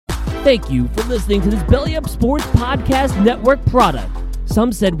Thank you for listening to this Belly Up Sports Podcast Network product.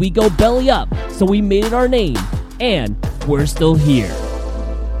 Some said we go belly up, so we made it our name, and we're still here.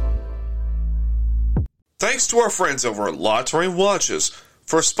 Thanks to our friends over at La Terrain Watches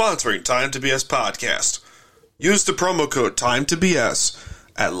for sponsoring Time to BS podcast. Use the promo code TIME2BS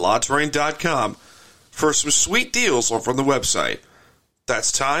at LaTerrain.com for some sweet deals over on the website.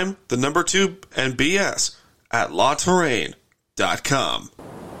 That's time, the number 2, and BS at LaTerrain.com.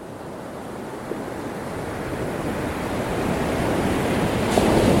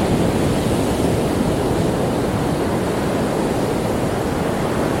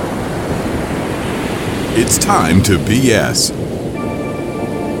 It's time to BS.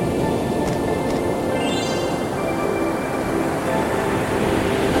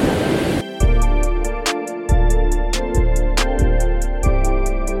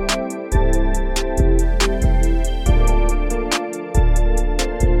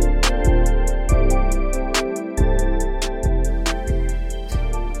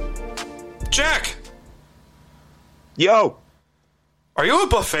 Jack! Yo! Are you a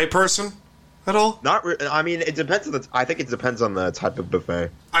buffet person at all? I mean, it depends on I think it depends on the type of buffet.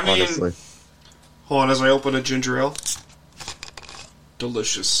 I mean, honestly. Hold on as I open a ginger ale.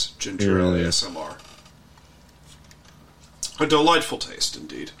 Delicious ginger ale ASMR. A delightful taste,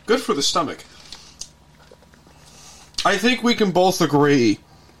 indeed. Good for the stomach. I think we can both agree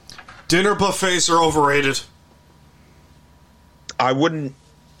dinner buffets are overrated. I wouldn't.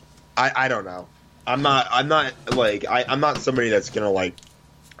 I don't know. I'm not somebody that's gonna like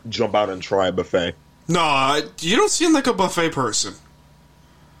jump out and try a buffet. No, you don't seem like a buffet person.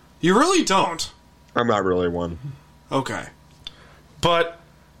 You really don't. I'm not really one. Okay. But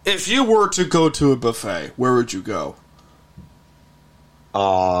if you were to go to a buffet, where would you go?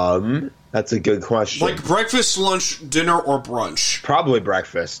 That's a good question. Like breakfast, lunch, dinner, or brunch? Probably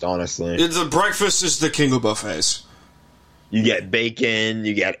breakfast, honestly. The breakfast is the king of buffets. You get bacon,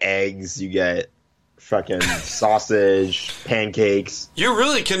 you get eggs, you get fucking sausage, pancakes. You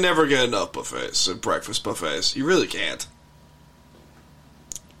really can never get enough buffets, breakfast buffets. You really can't.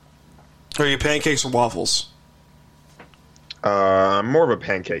 Are you pancakes or waffles? I'm more of a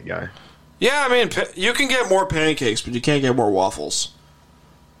pancake guy. Yeah, I mean, you can get more pancakes, but you can't get more waffles.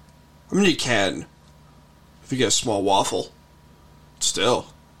 I mean, you can. If you get a small waffle. Still.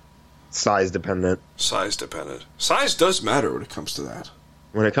 Size dependent. Size dependent. Size does matter when it comes to that.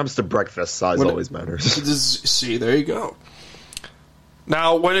 When it comes to breakfast, size always matters. See, there you go.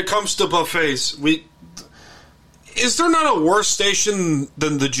 Now, when it comes to buffets, is there not a worse station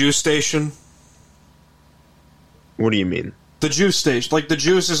than the juice station? What do you mean? The juice station. Like, the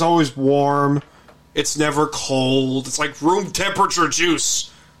juice is always warm. It's never cold. It's like room temperature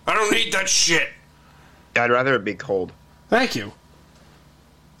juice. I don't need that shit. I'd rather it be cold. Thank you.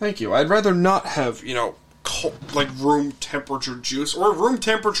 Thank you. I'd rather not have, cold, like room temperature juice or room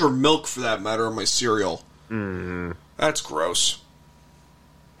temperature milk for that matter in my cereal. Mm. That's gross.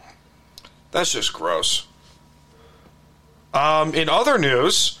 That's just gross. In other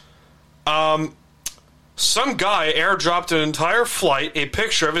news, some guy airdropped an entire flight a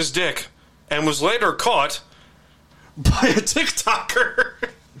picture of his dick and was later caught by a TikToker.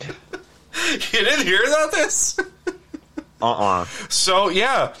 You didn't hear about this? So,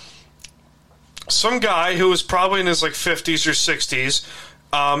 yeah. Some guy who was probably in his, 50s or 60s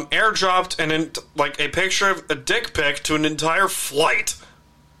airdropped a picture of a dick pic to an entire flight.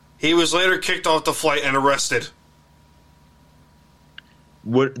 He was later kicked off the flight and arrested.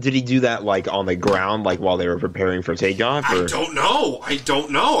 What did he do that on the ground, while they were preparing for takeoff? Or? I don't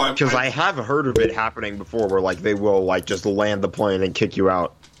know. Because I have heard of it happening before, where they will just land the plane and kick you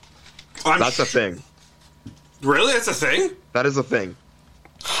out. That's a thing. Really? That's a thing? That is a thing.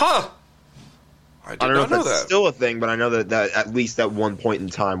 Huh. I don't know if that's that. Still a thing, but I know that at least at one point in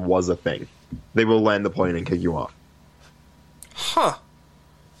time was a thing. They will land the plane and kick you off. Huh.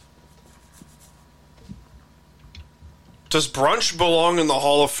 Does brunch belong in the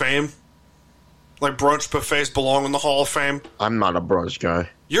Hall of Fame? Like brunch buffets belong in the Hall of Fame? I'm not a brunch guy.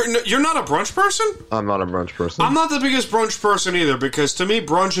 You're not a brunch person? I'm not a brunch person. I'm not the biggest brunch person either, because to me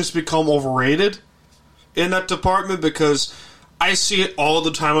brunch has become overrated in that department, because I see it all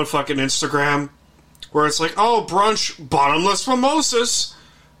the time on fucking Instagram where it's like, oh, brunch, bottomless mimosas.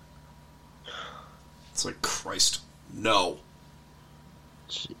 It's like, Christ, no.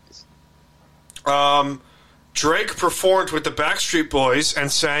 Jeez. Drake performed with the Backstreet Boys and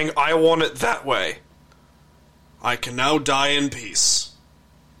sang I Want It That Way. I can now die in peace.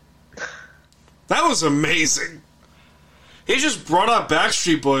 That was amazing. He just brought up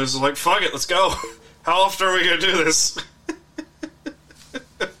Backstreet Boys, like, fuck it, let's go. How often are we going to do this?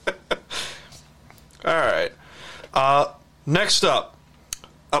 All right. Next up.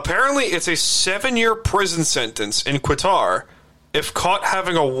 Apparently, it's a 7-year prison sentence in Qatar if caught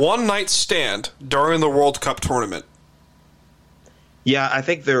having a one-night stand during the World Cup tournament. Yeah, I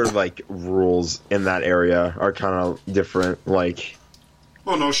think their like rules in that area are kind of different. Like,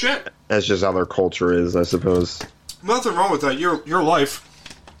 Oh, no shit. that's just how their culture is, I suppose. Nothing wrong with that. Your life.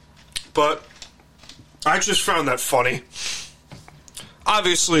 But I just found that funny.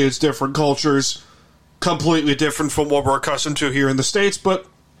 Obviously, it's different cultures. Completely different from what we're accustomed to here in the States, but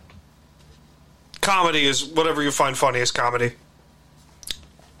comedy is whatever you find funny is comedy.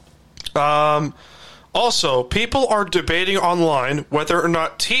 Also, people are debating online whether or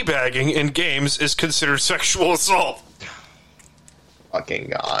not teabagging in games is considered sexual assault.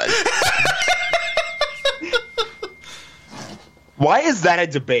 Fucking God. Why is that a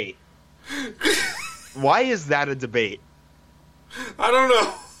debate? Why is that a debate? I don't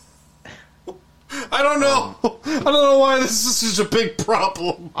know. I don't know. I don't know why this is such a big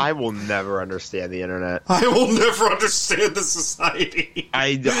problem. I will never understand the internet. I will never understand the society.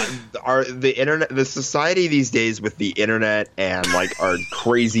 The society these days with the internet and like our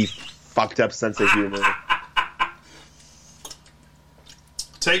crazy fucked up sense of humor.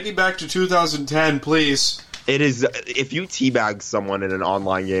 Take me back to 2010, please. It is, if you teabag someone in an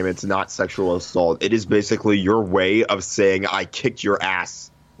online game, it's not sexual assault. It is basically your way of saying I kicked your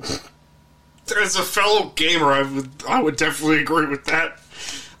ass. As a fellow gamer, I would definitely agree with that.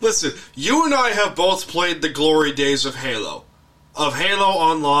 Listen, you and I have both played the glory days of Halo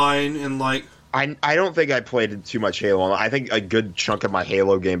Online, and like I don't think I played too much Halo. I think a good chunk of my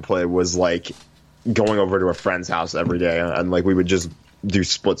Halo gameplay was like going over to a friend's house every day, and like we would just do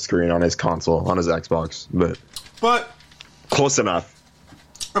split screen on his console, on his Xbox. But close enough.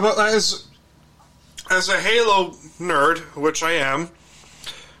 But as a Halo nerd, which I am,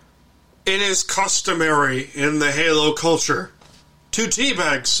 it is customary in the Halo culture to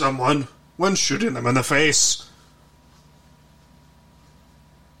teabag someone when shooting them in the face.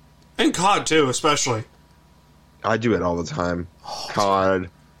 And COD, too, especially. I do it all the time. COD.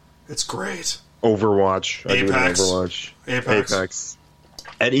 It's great. Overwatch. I do it in Apex. Overwatch. Apex.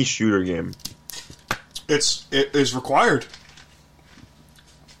 Any shooter game. It is required.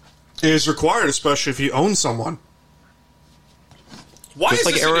 It is required, especially if you own someone. Why Just is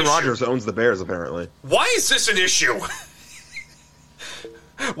like this an Aaron issue? Rodgers owns the Bears, apparently. Why is this an issue?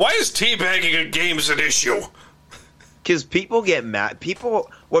 Why is teabagging in games an issue? Because people get mad.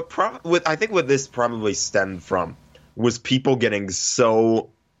 I think what this probably stemmed from was people getting so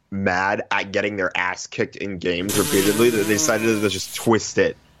mad at getting their ass kicked in games repeatedly that they decided to just twist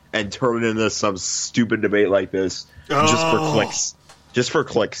it and turn it into some stupid debate like this just for clicks. Just for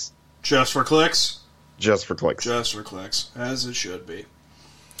clicks. Just for clicks? Just for clicks. Just for clicks, as it should be.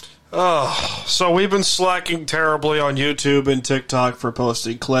 Oh, so we've been slacking terribly on YouTube and TikTok for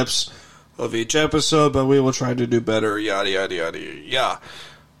posting clips of each episode, but we will try to do better, yada, yada, yada, yeah.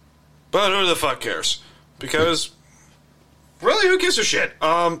 But who the fuck cares? Because, really, who gives a shit?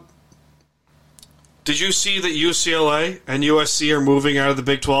 Did you see that UCLA and USC are moving out of the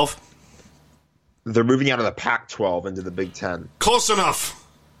Big 12? They're moving out of the Pac-12 into the Big 10. Close enough.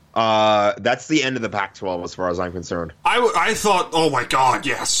 That's the end of the Pac-12 as far as I'm concerned. I thought, oh my god,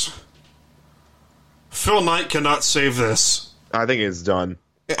 yes. Phil Knight cannot save this. I think it's done.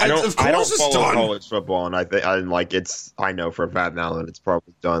 I don't follow college football, and I know for a fact now that it's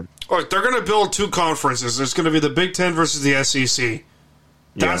probably done. Look, they're going to build two conferences. There's going to be the Big Ten versus the SEC.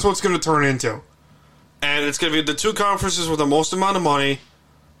 That's what it's going to turn into. And it's going to be the two conferences with the most amount of money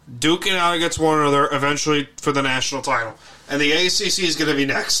duking out against one another eventually for the national title. And the ACC is going to be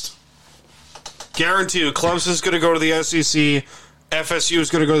next. Guarantee you, Clemson's going to go to the SEC. FSU is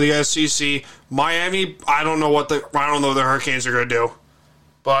going to go to the SEC. Miami, I don't know what the Hurricanes are going to do.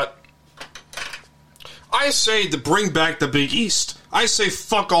 But I say to bring back the Big East. I say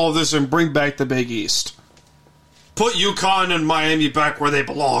fuck all of this and bring back the Big East. Put UConn and Miami back where they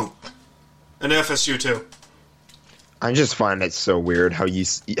belong. And FSU too. I just find it so weird how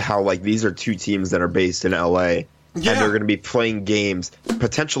these are two teams that are based in LA and they're going to be playing games,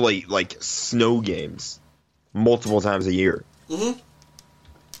 potentially like snow games, multiple times a year. Mm-hmm.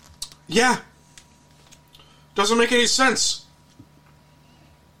 Yeah. Doesn't make any sense.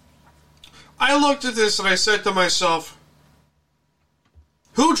 I looked at this and I said to myself,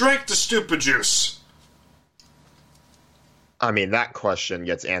 who drank the stupid juice? I mean, that question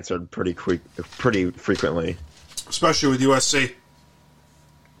gets answered pretty frequently. Especially with USC.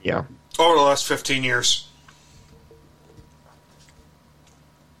 Yeah. Over the last 15 years.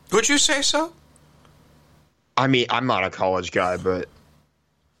 Would you say so? I mean, I'm not a college guy, but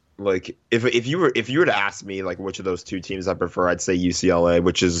Like if you were to ask me like which of those two teams I prefer, I'd say UCLA,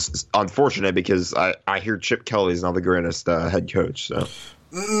 which is unfortunate because I hear Chip Kelly is not the greatest head coach. So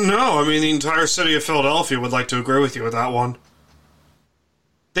no, I mean the entire city of Philadelphia would like to agree with you with that one.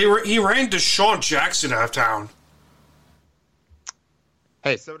 He ran Deshaun Jackson out of town.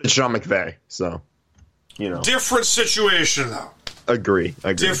 Hey, so did Sean McVay. So different situation though. Agree.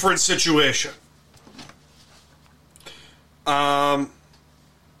 Different situation.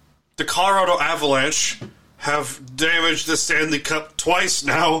 The Colorado Avalanche have damaged the Stanley Cup twice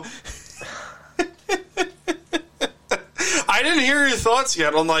now. I didn't hear your thoughts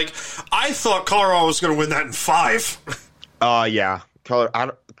yet. I thought Colorado was going to win that in 5. Yeah.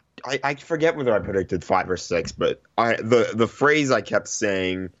 I forget whether I predicted 5 or 6, but the phrase I kept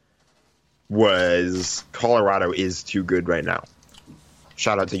saying was Colorado is too good right now.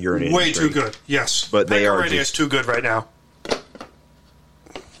 Shout out to Uranium. Way too good, yes. But they are Uranium is too good right now.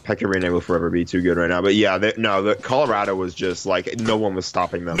 Pekka Rinne will forever be too good right now. But yeah, the Colorado was just like no one was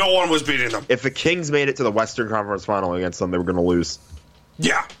stopping them. No one was beating them. If the Kings made it to the Western Conference Final against them, they were going to lose.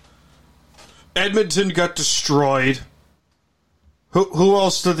 Yeah. Edmonton got destroyed. Who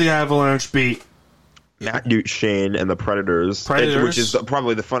else did the Avalanche beat? Matt Duchene and the Predators. Which is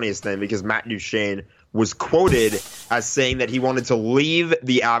probably the funniest thing because Matt Duchene was quoted as saying that he wanted to leave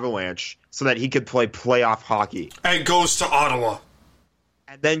the Avalanche so that he could play playoff hockey. And goes to Ottawa.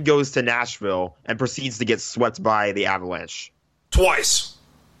 And then goes to Nashville and proceeds to get swept by the Avalanche. Twice.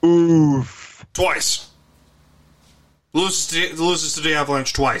 Oof. Twice. Loses to the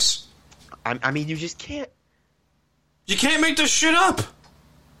Avalanche twice. I mean, you just can't. You can't make this shit up.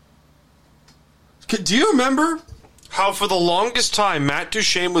 Do you remember how for the longest time Matt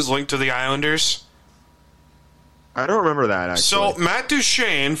Duchene was linked to the Islanders? I don't remember that, actually. So, Matt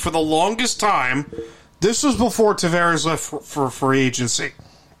Duchene, for the longest time, this was before Tavares left for free agency.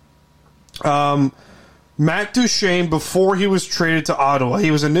 Matt Duchene, before he was traded to Ottawa,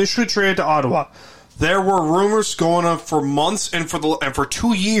 he was initially traded to Ottawa. There were rumors going on for months and for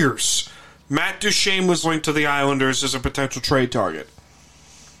 2 years. Matt Duchene was linked to the Islanders as a potential trade target.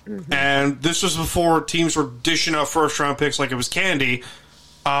 Mm-hmm. And this was before teams were dishing out first-round picks like it was candy.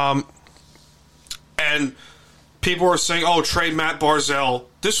 And people were saying, oh, trade Matt Barzal.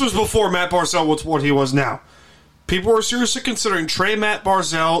 This was before Matt Barzal was what he was now. People were seriously considering trade Matt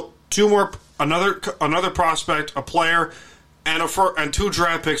Barzal, another prospect, a player, and 2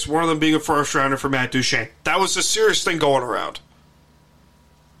 draft picks, one of them being a first-rounder for Matt Duchene. That was a serious thing going around.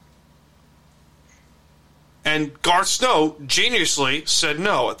 And Garth Snow geniusly said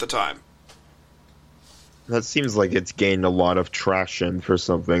no at the time. That seems like it's gained a lot of traction for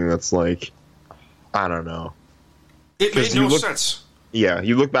something that's like, I don't know. It made no sense. Yeah,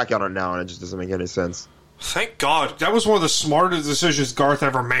 you look back on it now and it just doesn't make any sense. Thank God. That was one of the smartest decisions Garth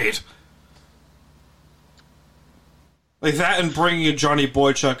ever made. Like that and bringing in Johnny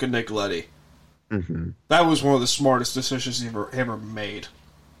Boychuk and Nick Leddy. Mm-hmm. That was one of the smartest decisions he ever made.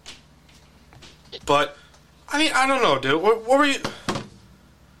 But, I mean, I don't know, dude. What were you...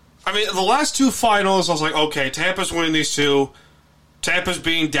 I mean, the last 2 finals, I was like, okay, Tampa's winning these 2. Tampa's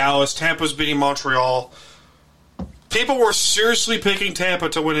beating Dallas. Tampa's beating Montreal. People were seriously picking Tampa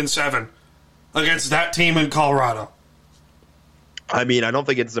to win in 7 against that team in Colorado. I mean, I don't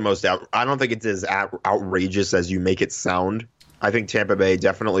think it's I don't think it's as outrageous as you make it sound. I think Tampa Bay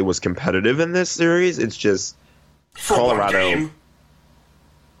definitely was competitive in this series. It's just for Colorado. one game.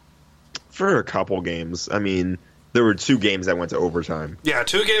 For a couple games. I mean, there were 2 games that went to overtime. Yeah,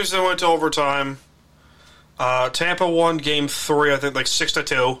 2 games that went to overtime. Tampa won game 3, I think, like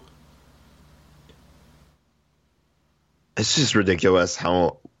 6-2. It's just ridiculous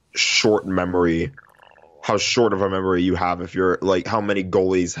how short of a memory you have if you're like how many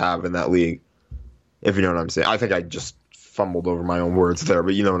goalies have in that league. If you know what I'm saying. I think I just fumbled over my own words there,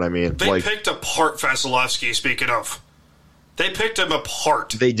 but you know what I mean. They picked apart Vasilevsky, speaking of. They picked him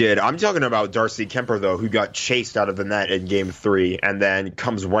apart. They did. I'm talking about Darcy Kemper, though, who got chased out of the net in Game 3 and then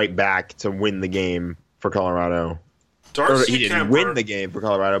comes right back to win the game for Colorado. He didn't win the game for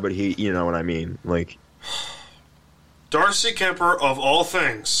Colorado, but you know what I mean. Like, Darcy Kemper, of all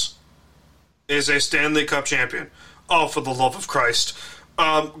things, is a Stanley Cup champion. Oh, for the love of Christ!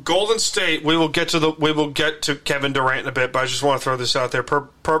 Golden State. We will get to Kevin Durant in a bit, but I just want to throw this out there. Per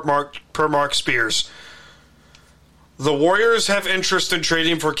Mark Spears. The Warriors have interest in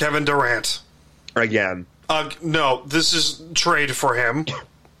trading for Kevin Durant. Again. No, this is trade for him.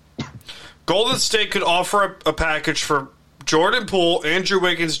 Golden State could offer a package for Jordan Poole, Andrew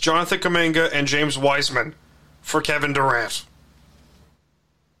Wiggins, Jonathan Kuminga, and James Wiseman for Kevin Durant.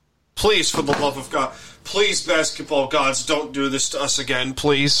 Please, for the love of God. Please, basketball gods, don't do this to us again,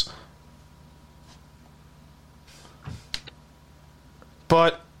 please.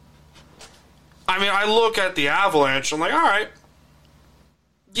 But, I mean, I look at the Avalanche, I'm like, all right.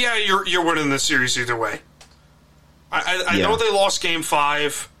 Yeah, you're winning this series either way. I know they lost Game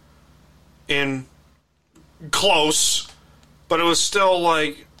 5 in close, but it was still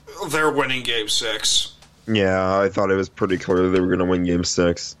like they're winning Game 6. Yeah, I thought it was pretty clear they were going to win Game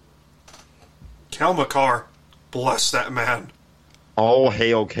 6. Cale Makar, bless that man. All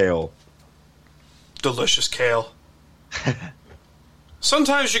hail Cale. Delicious kale.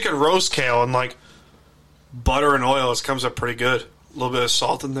 Sometimes you can roast kale and like butter and oil. It comes up pretty good. A little bit of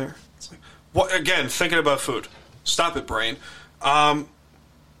salt in there. It's like, what again? Thinking about food. Stop it, brain.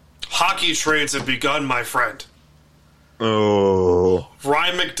 Hockey trades have begun, my friend. Oh.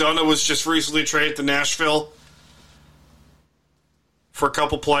 Ryan McDonough was just recently traded to Nashville for a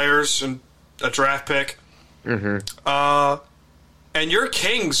couple players and a draft pick. Mm-hmm. And your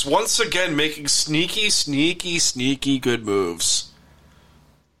Kings once again making sneaky good moves.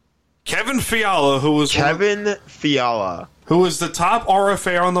 Kevin Fiala, who was the top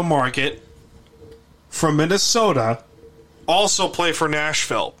RFA on the market from Minnesota, also played for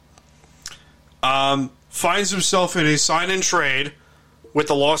Nashville. Finds himself in a sign-and trade with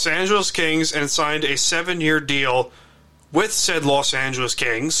the Los Angeles Kings and signed a 7-year deal with said Los Angeles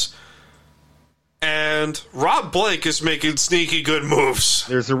Kings. And Rob Blake is making sneaky good moves.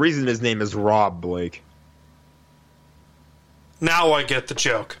 There's a reason his name is Rob Blake. Now I get the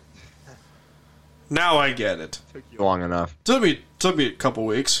joke. Now I get it. Took you long enough. Took me a couple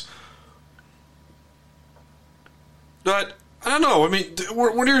weeks. But, I don't know. I mean,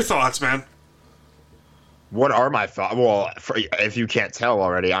 what are your thoughts, man? What are my thoughts? Well, if you can't tell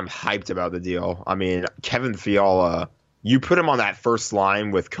already, I'm hyped about the deal. I mean, Kevin Fiala, you put him on that first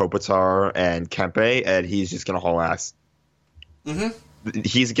line with Kopitar and Kempe, and he's just going to haul ass. Mm-hmm.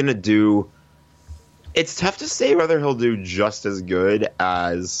 He's going to do... It's tough to say whether he'll do just as good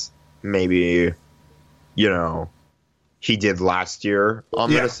as maybe, he did last year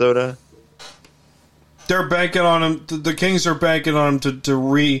on Minnesota. They're banking on him. The Kings are banking on him to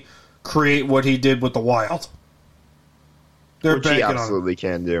recreate what he did with the Wild. Which he absolutely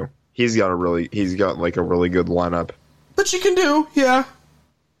can do. He's got a really good lineup. Which he can do, yeah.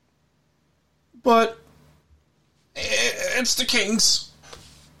 But it's the Kings.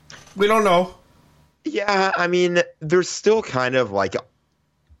 We don't know. Yeah, I mean, they're still kind of like,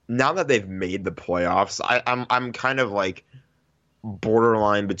 now that they've made the playoffs, I'm kind of like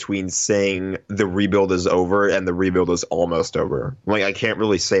borderline between saying the rebuild is over and the rebuild is almost over. Like, I can't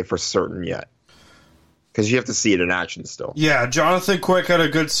really say for certain yet. Because you have to see it in action still. Yeah, Jonathan Quick had a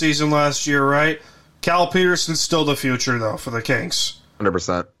good season last year, right? Cal Peterson's still the future, though, for the Kings.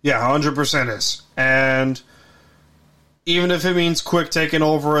 100%. Yeah, 100% is. And even if it means Quick taking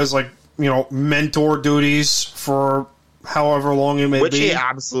over as, mentor duties for however long it may be. Which he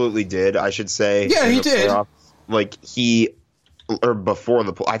absolutely did, I should say. Yeah, he did. Playoffs.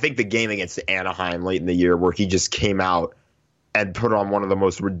 I think the game against Anaheim late in the year where he just came out and put on one of the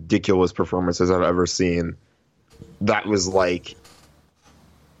most ridiculous performances I've ever seen. That was no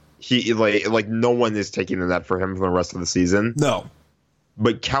one is taking that for him for the rest of the season. No.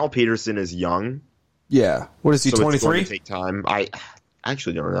 But Cal Peterson is young. Yeah. What is he, 23? It's going to take time. I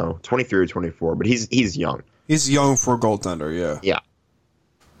actually don't know. 23 or 24, but he's young. He's young for a goaltender, yeah. Yeah.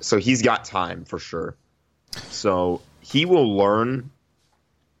 So he's got time for sure. So he will learn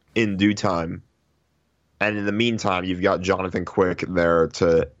in due time. And in the meantime, you've got Jonathan Quick there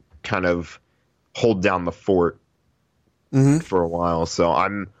to kind of hold down the fort for a while. So I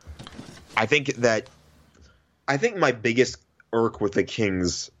think my biggest irk with the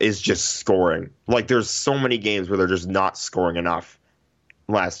Kings is just scoring. Like, there's so many games where they're just not scoring enough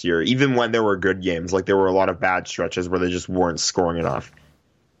last year. Even when there were good games, there were a lot of bad stretches where they just weren't scoring enough.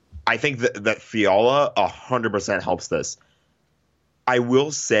 I think that Fiala 100% helps this. I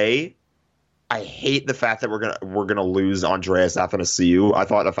will say, I hate the fact that we're gonna lose Andreas Athanasiou. I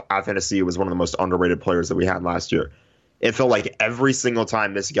thought Athanasiou was one of the most underrated players that we had last year. It felt like every single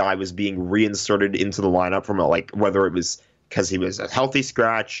time this guy was being reinserted into the lineup from whether it was because he was a healthy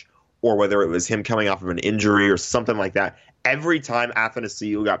scratch or whether it was him coming off of an injury or something like that, every time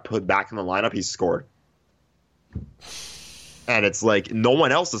Athanasiou got put back in the lineup, he scored. And it's like no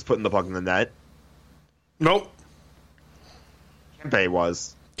one else is putting the puck in the net. Nope. Kempe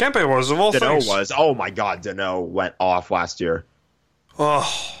was. Of all things. Danault was. Oh my God, Danault went off last year.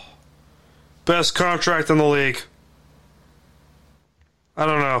 Oh. Best contract in the league. I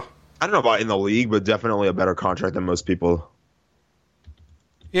don't know about in the league, but definitely a better contract than most people.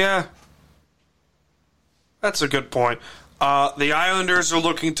 Yeah. That's a good point. The Islanders are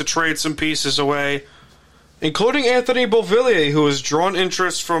looking to trade some pieces away, including Anthony Beauvillier, who has drawn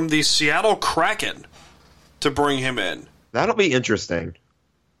interest from the Seattle Kraken to bring him in. That'll be interesting.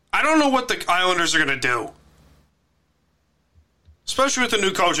 I don't know what the Islanders are going to do, especially with the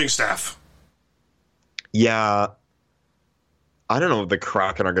new coaching staff. Yeah. I don't know what the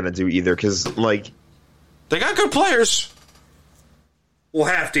Kraken are going to do either, because, like... They got good players. Well,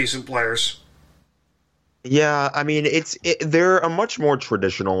 half-decent players. Yeah, I mean, they're a much more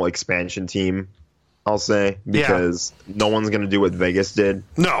traditional expansion team, I'll say, because no one's going to do what Vegas did.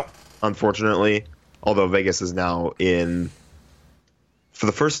 No. Unfortunately. Although Vegas is now for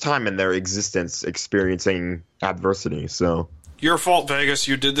the first time in their existence, experiencing adversity, so... Your fault, Vegas.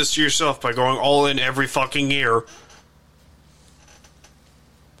 You did this to yourself by going all in every fucking year.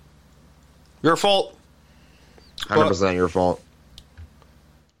 Your fault. 100% your fault.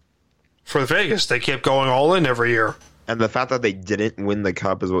 For Vegas, they kept going all in every year. And the fact that they didn't win the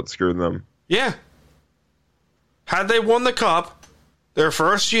cup is what screwed them. Yeah. Had they won the cup their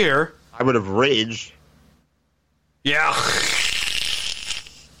first year... I would have raged. Yeah.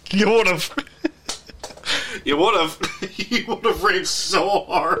 You would have. You would have. You would have raged so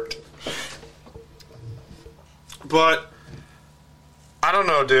hard. But... I don't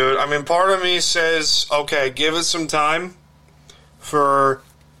know, dude. I mean, part of me says, okay, give it some time for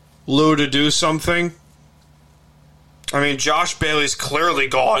Lou to do something. I mean, Josh Bailey's clearly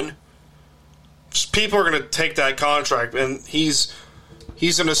gone. Just people are going to take that contract, and he's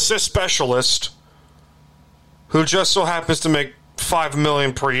an assist specialist who just so happens to make $5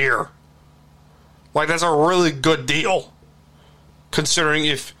 million per year. Like, that's a really good deal,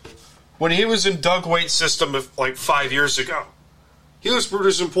 considering when he was in Doug Waite's system like 5 years ago. He was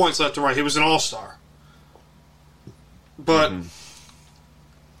producing points left and right. He was an all-star. But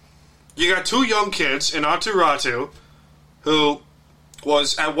you got two young kids in Aatu Räty, who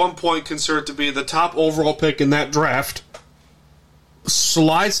was at one point considered to be the top overall pick in that draft,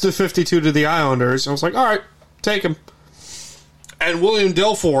 slides to 52 to the Islanders. I was like, all right, take him. And William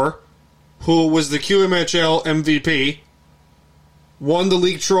Delfour, who was the QMHL MVP, won the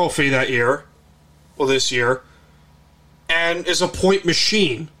league trophy that year, this year, and is a point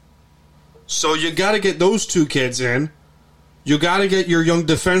machine. So you got to get those two kids in. You got to get your young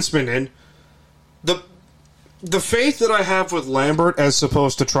defenseman in. The faith that I have with Lambert as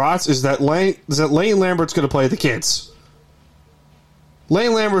opposed to Trotz is that Lane Lambert's going to play the kids.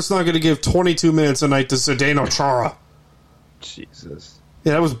 Lane Lambert's not going to give 22 minutes a night to Zdeno Chara. Jesus.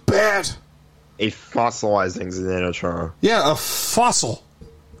 Yeah, that was bad. A fossilizing Zdeno Chara. Yeah, a fossil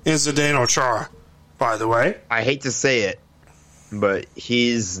in Zdeno Chara, by the way. I hate to say it, but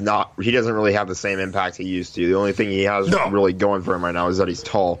he doesn't really have the same impact he used to. The only thing he has really going for him right now is that he's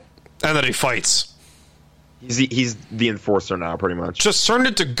tall. And that he fights. He's the enforcer now, pretty much. Just turned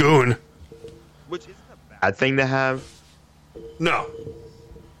into goon. Which isn't a bad thing to have. No.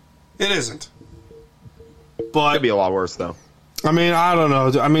 It isn't. But Could be a lot worse, though. I mean, I don't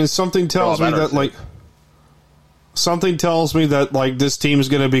know. I mean, something tells me that, this team's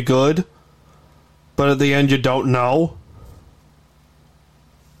going to be good. But at the end, you don't know.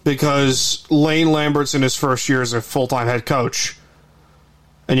 Because Lane Lambert's in his first year as a full-time head coach.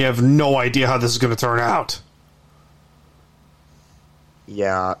 And you have no idea how this is going to turn out.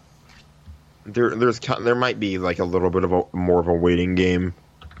 Yeah. There might be like a little bit of more of a waiting game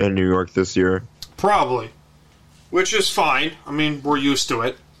in New York this year. Probably. Which is fine. I mean, we're used to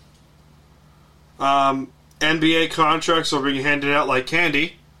it. NBA contracts are being handed out like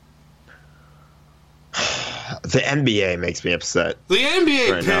candy. The NBA makes me upset. The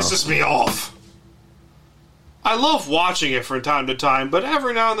NBA right pisses me off. I love watching it from time to time, but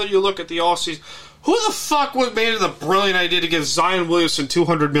every now and then you look at the all-season. Who the fuck made the brilliant idea to give Zion Williamson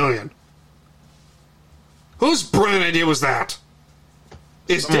 $200 million? Whose brilliant idea was that?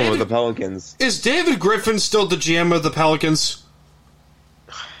 Is the Pelicans. Is David Griffin still the GM of the Pelicans?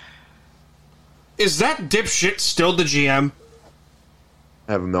 Is that dipshit still the GM?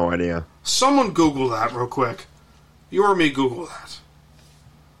 I have no idea. Someone Google that real quick. You or me Google that.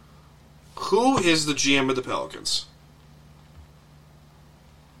 Who is the GM of the Pelicans?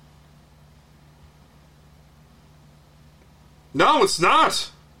 No, it's not.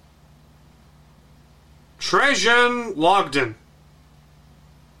 Trajan Logden.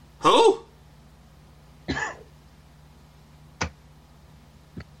 Who?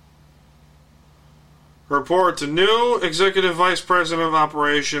 Report to new Executive Vice President of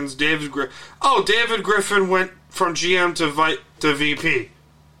Operations, David Griffin. Oh, David Griffin went from GM to VP.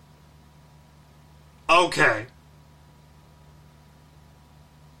 Okay.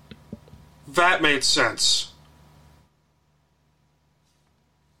 that made sense.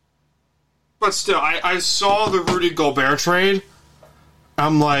 But still, I saw the Rudy Gobert trade.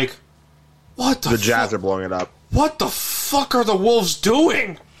 I'm like, what the Jazz are blowing it up. What the fuck are the Wolves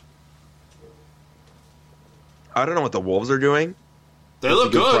doing? I don't know what the Wolves are doing. They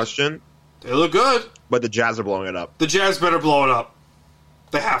look good. Question. They look good. But the Jazz are blowing it up. The Jazz better blow it up.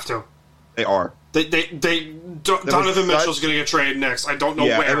 They have to. They are. Donovan Mitchell's going to get traded next. I don't know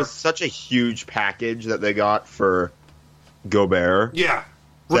where. Yeah, it was such a huge package that they got for Gobert. Yeah.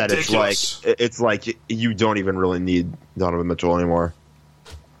 That Ridiculous. it's like you don't even really need Donovan Mitchell anymore.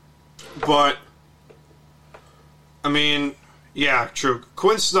 But, I mean, yeah, true.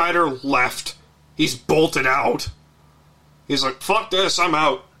 Quinn Snyder left. He's bolted out. He's like, fuck this, I'm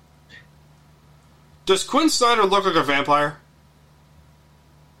out. Does Quinn Snyder look like a vampire?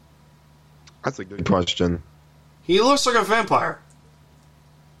 That's a good question. He looks like a vampire.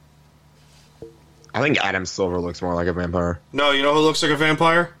 I think Adam Silver looks more like a vampire. No, you know who looks like a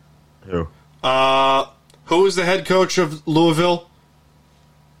vampire? Who? Who was the head coach of Louisville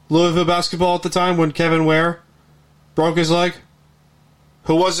basketball at the time when Kevin Ware broke his leg?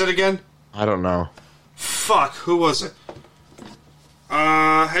 Who was it again? I don't know. Fuck, who was it?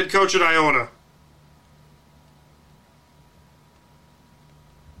 Head coach at Iona.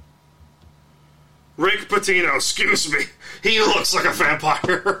 Rick Pitino, excuse me. He looks like a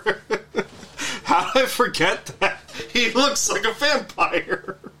vampire. How did I forget that? He looks like a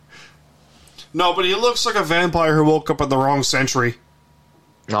vampire. No, but he looks like a vampire who woke up in the wrong century.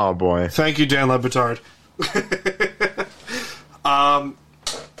 Oh, boy. Thank you, Dan Le Batard.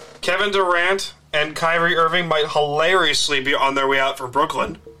 Kevin Durant and Kyrie Irving might hilariously be on their way out from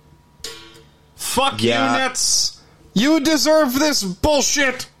Brooklyn. Fuck you, Nets. You deserve this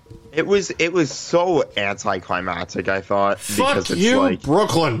bullshit. It was so anticlimactic, I thought. Fuck because it's you, like,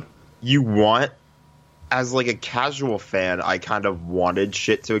 Brooklyn. You want, as like a casual fan, I kind of wanted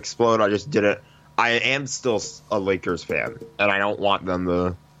shit to explode. I just didn't. I am still a Lakers fan, and I don't want them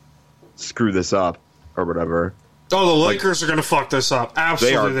to screw this up or whatever. Oh, the Lakers are going to fuck this up.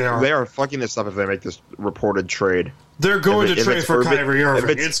 Absolutely, they are. They are fucking this up if they make this reported trade. They're going to trade for Kyrie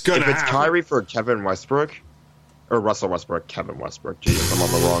Irving. It's going to happen. If it's Kyrie for Kevin Westbrook, or Russell Westbrook, Kevin Westbrook. Jesus, I'm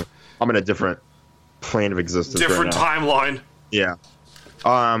on the wrong. I'm in a different plane of existence. Different right now. timeline. Yeah.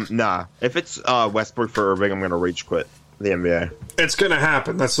 Nah. If it's Westbrook for Irving, I'm going to rage quit the NBA. It's going to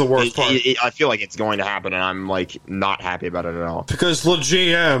happen. That's the worst part. I feel like it's going to happen, and I'm like not happy about it at all. Because the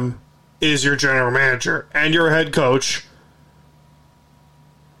GM is your general manager and your head coach.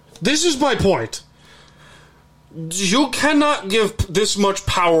 This is my point. You cannot give this much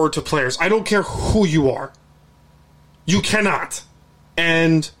power to players. I don't care who you are. You cannot.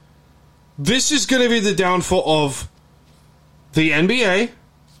 And this is going to be the downfall of the NBA.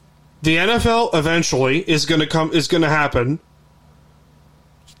 The NFL eventually is going to happen.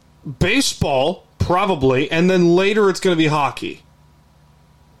 Baseball, probably, and then later it's going to be hockey.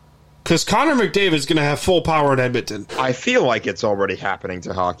 Because Connor McDavid is going to have full power at Edmonton. I feel like it's already happening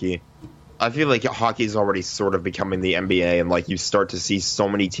to hockey. I feel like hockey is already sort of becoming the NBA, and like you start to see so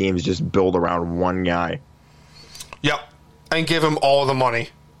many teams just build around one guy. Yep, and give him all the money.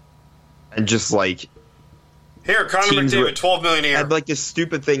 And just like... Here, Connor McDavid, $12 million a year. And like the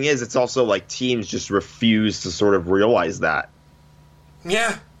stupid thing is, it's also like teams just refuse to sort of realize that.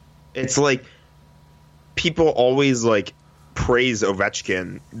 Yeah. It's like people always like praise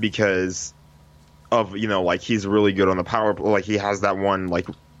Ovechkin because of, you know, like he's really good on the power play. Like he has that one like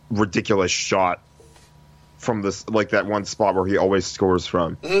ridiculous shot from this, like that one spot where he always scores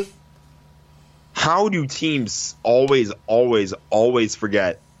from. Mm-hmm. How do teams always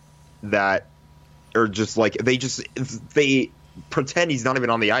forget that, or just like they pretend he's not even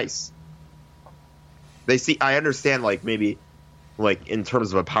on the ice? They see, I understand, like maybe like in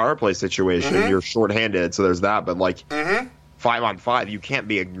terms of a power play situation, mm-hmm. you're shorthanded, so there's that. But like 5-on-5, you can't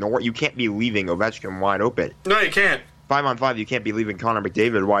be ignored. You can't be leaving Ovechkin wide open. No, you can't. 5-on-5, you can't be leaving Connor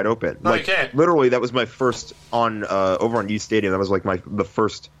McDavid wide open. No, like, you can't. Literally, that was my first on over on U Stadium. That was like the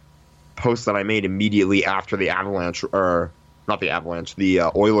first post that I made immediately after the Avalanche, or not the Avalanche, the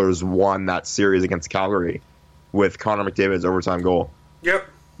Oilers won that series against Calgary with Connor McDavid's overtime goal. Yep.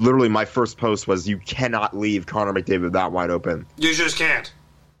 Literally, my first post was, you cannot leave Connor McDavid that wide open. You just can't.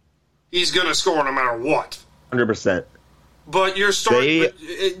 He's going to score no matter what. 100%. But you're starting... At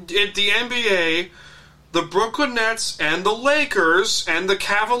the NBA, the Brooklyn Nets and the Lakers and the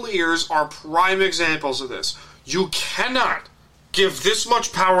Cavaliers are prime examples of this. You cannot give this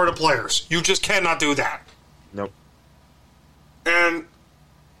much power to players. You just cannot do that. Nope. And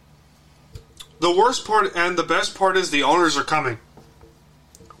the worst part and the best part is the owners are coming.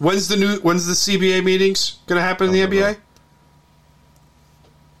 When's the CBA meetings going to happen in the NBA?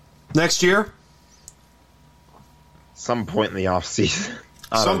 Next year? Some point in the offseason.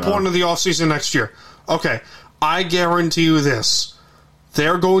 Some point in the offseason next year. Okay. I guarantee you this.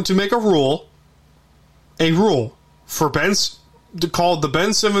 They're going to make a rule for called the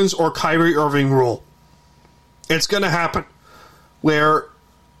Ben Simmons or Kyrie Irving rule. It's going to happen. Where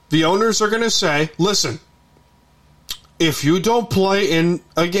the owners are going to say, listen, if you don't play in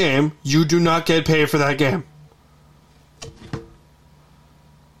a game, you do not get paid for that game.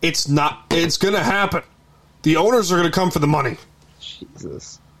 It's going to happen. The owners are going to come for the money.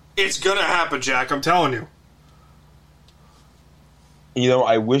 Jesus. It's going to happen, Jack. I'm telling you. You know,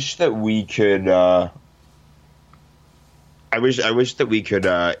 I wish that we could. I wish that we could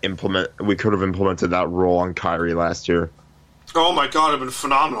implement. We could have implemented that rule on Kyrie last year. Oh my God, it'd been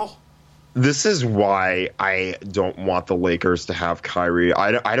phenomenal. This is why I don't want the Lakers to have Kyrie.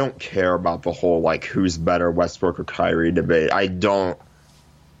 I don't care about the whole like who's better, Westbrook or Kyrie debate. I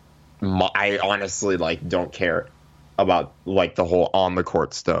honestly like don't care about like the whole on the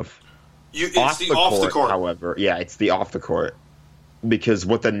court stuff. It's off the court. However, yeah, it's the off the court. Because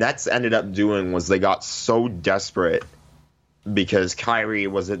what the Nets ended up doing was they got so desperate because Kyrie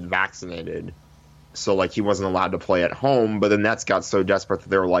wasn't vaccinated. So, like, he wasn't allowed to play at home. But the Nets got so desperate that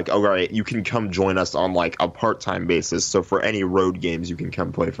they were like, all right, you can come join us on, like, a part-time basis. So for any road games, you can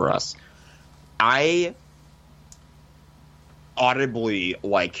come play for us. I audibly,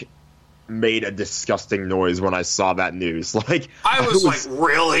 like, made a disgusting noise when I saw that news. Like, I was like,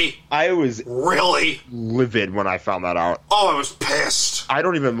 really? I was really livid when I found that out. Oh, I was pissed. I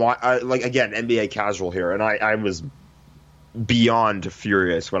don't even want, like, again, NBA casual here, and I was beyond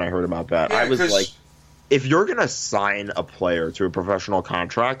furious when I heard about that. Yeah, I was like, if you're going to sign a player to a professional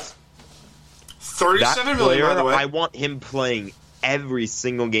contract, $37 million, by the way. I want him playing every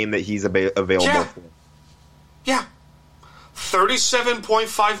single game that he's available for. Yeah.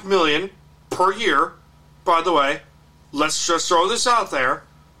 $37.5 million per year, by the way. Let's just throw this out there.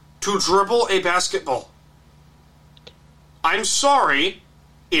 To dribble a basketball. I'm sorry.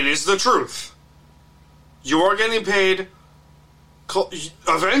 It is the truth. You are getting paid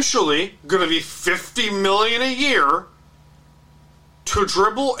eventually going to be $50 million a year to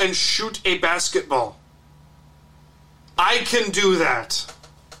dribble and shoot a basketball. I can do that.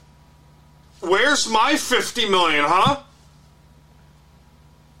 Where's my $50 million, huh?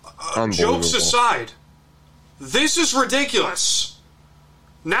 Jokes aside, this is ridiculous.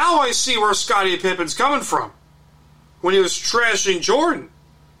 Now I see where Scottie Pippen's coming from when he was trashing Jordan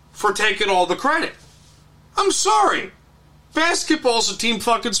for taking all the credit. I'm sorry. Basketball's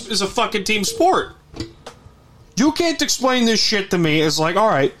is a fucking team sport. You can't explain this shit to me as like, all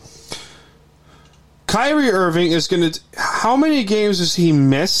right, Kyrie Irving is going to... How many games has he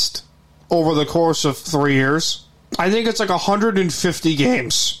missed over the course of 3 years? I think it's like 150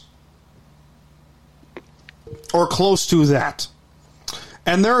 games. Or close to that.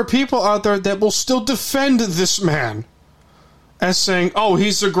 And there are people out there that will still defend this man as saying, oh,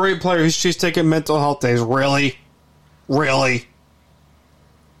 he's a great player. He's taking mental health days. Really? Really?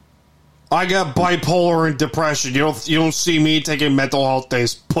 I got bipolar and depression. You don't see me taking mental health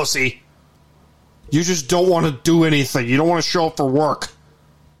days, pussy. You just don't want to do anything. You don't want to show up for work.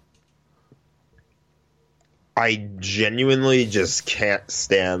 I genuinely just can't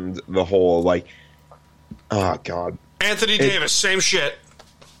stand the whole, like, oh, God. Anthony Davis, same shit.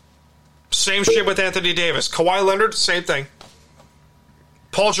 Same shit with Anthony Davis. Kawhi Leonard, same thing.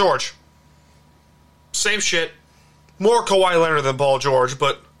 Paul George, same shit. More Kawhi Leonard than Paul George,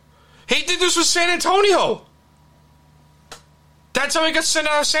 but he did this with San Antonio. That's how he got sent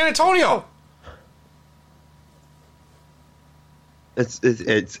out of San Antonio.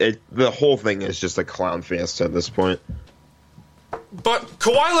 The whole thing is just a clown fiesta at this point. But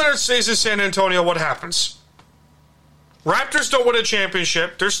Kawhi Leonard stays in San Antonio, what happens? Raptors don't win a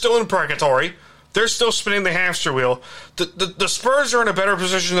championship. They're still in purgatory. They're still spinning the hamster wheel. The Spurs are in a better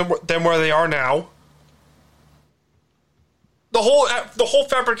position than where they are now. The whole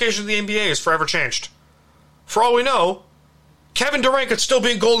fabrication of the NBA is forever changed. For all we know, Kevin Durant could still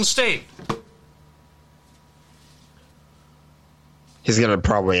be in Golden State. He's going to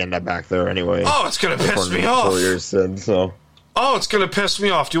probably end up back there anyway. Oh, it's going to piss me off. Oh, it's going to piss me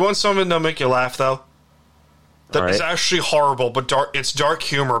off. Do you want something to make you laugh, though? That is actually horrible, but it's dark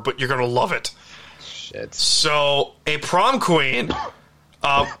humor, but you're going to love it. Shit. So, a prom queen...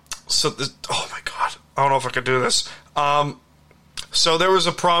 oh, my God. I don't know if I could do this. So, there was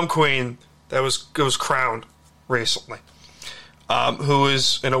a prom queen that was crowned recently, who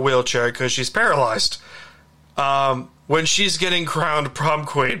is in a wheelchair because she's paralyzed. when she's getting crowned prom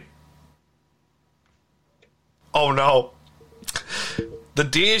queen. Oh no. The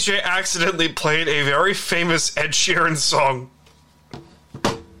DJ accidentally played a very famous Ed Sheeran song.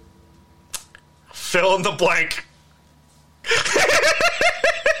 Fill in the blank.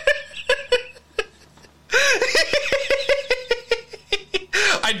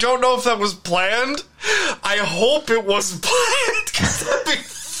 I don't know if that was planned. I hope it wasn't planned, because that'd be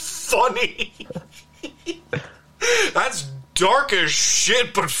funny. That's dark as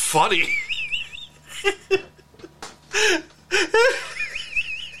shit, but funny.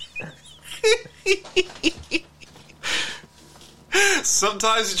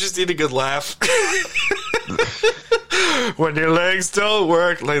 Sometimes you just need a good laugh. When your legs don't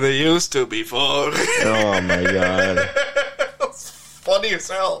work like they used to before. Oh my god. That's funny as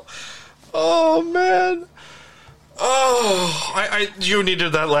hell. Oh man. Oh, you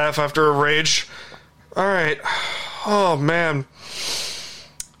needed that laugh after a rage. Alright. Oh man.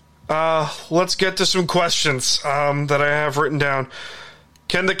 Let's get to some questions that I have written down.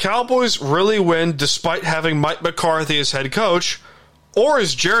 Can the Cowboys really win despite having Mike McCarthy as head coach? Or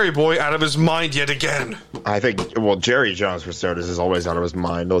is Jerry Boy out of his mind yet again? I think, well, Jerry Jones, for starters, is always out of his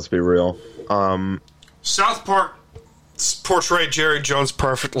mind. Let's be real. South Park portrayed Jerry Jones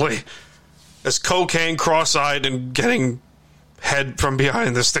perfectly as cocaine, cross-eyed, and getting head from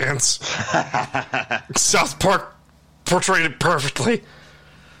behind the stands. South Park portrayed it perfectly.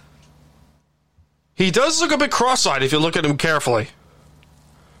 He does look a bit cross-eyed if you look at him carefully.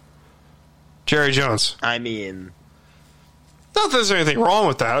 Jerry Jones. I mean, not that there's anything wrong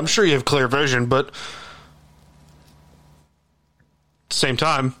with that. I'm sure you have clear vision, but at the same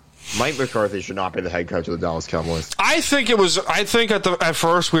time, Mike McCarthy should not be the head coach of the Dallas Cowboys. I think at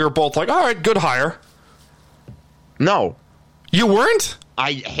first we were both like, all right, good hire. No. You weren't?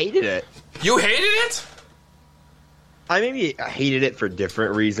 I hated it. You hated it? I maybe hated it for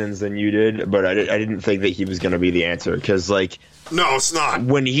different reasons than you did, but I didn't think that he was going to be the answer, because, like... No, it's not.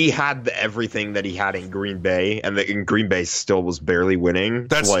 When he had everything that he had in Green Bay, and in Green Bay still was barely winning...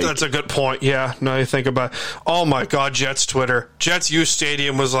 That's a good point, yeah. Now you think about it. Oh my god, Jets Twitter. Jets U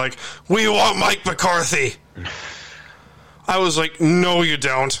Stadium was like, we want Mike McCarthy. I was like, no you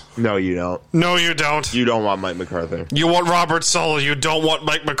don't. No you don't. No you don't. You don't want Mike McCarthy. You want Robert Saleh, you don't want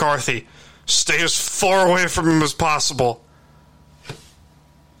Mike McCarthy. Stay as far away from him as possible.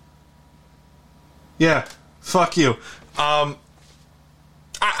 Yeah, fuck you. I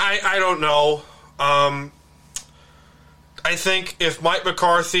don't know. I think if Mike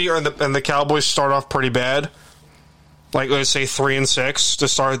McCarthy and the Cowboys start off pretty bad, like let's say 3-6 to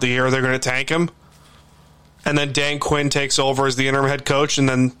start the year, they're going to tank him, and then Dan Quinn takes over as the interim head coach, and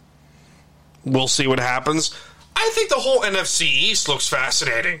then we'll see what happens. I think the whole NFC East looks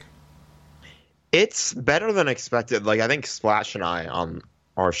fascinating. It's better than expected. Like, I think Splash and I on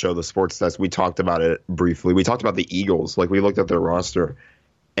our show, The Sports Desk, we talked about it briefly. We talked about the Eagles. Like, we looked at their roster.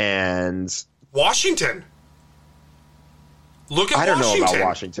 And Washington. Look at Washington. I don't know about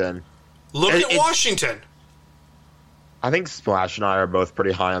Washington. Look at Washington. I think Splash and I are both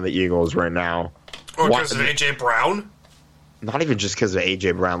pretty high on the Eagles right now. Or because of A.J. Brown? Not even just because of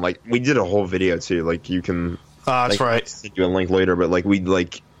A.J. Brown. Like, we did a whole video, too. Like, you can... that's right. I'll send you a link later, but, like, we,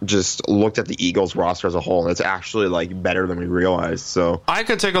 like... just looked at the Eagles roster as a whole, and it's actually like better than we realized. So I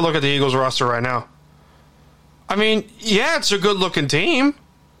could take a look at the Eagles roster right now. I mean, yeah, it's a good looking team.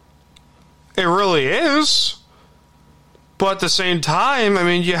 It really is. But at the same time, I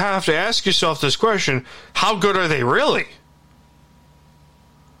mean, you have to ask yourself this question: how good are they really?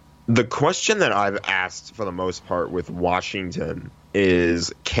 The question that I've asked for the most part with Washington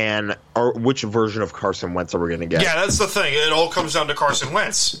is which version of Carson Wentz are we going to get? Yeah, that's the thing. It all comes down to Carson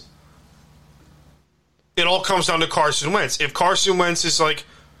Wentz. It all comes down to Carson Wentz. If Carson Wentz is like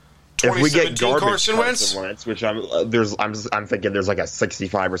 2017 if we get garbage Carson Wentz, which I'm thinking there's like a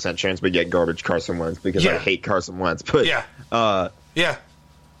 65% chance we get garbage Carson Wentz because I hate Carson Wentz. But yeah.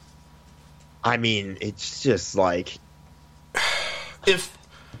 I mean, it's just like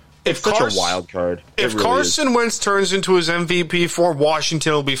If such a wild card. If really Carson Wentz turns into his MVP for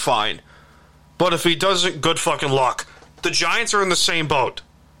Washington, will be fine. But if he doesn't, good fucking luck. The Giants are in the same boat.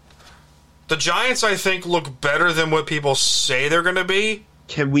 The Giants, I think, look better than what people say they're going to be.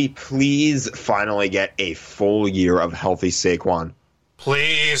 Can we please finally get a full year of healthy Saquon?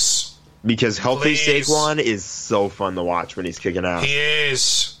 Please. Because healthy Saquon is so fun to watch when he's kicking out. He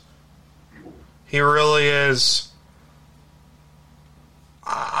is. He really is.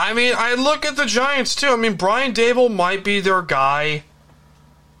 I mean, I look at the Giants, too. I mean, Brian Dable might be their guy.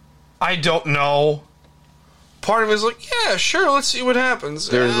 I don't know. Part of me is like, yeah, sure, let's see what happens.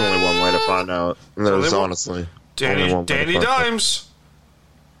 There's only one way to find out. There's honestly. Danny Dimes.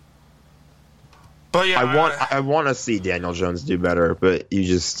 But yeah, I want to see Daniel Jones do better, but you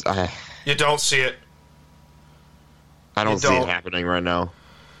just you don't see it. I don't see it happening right now.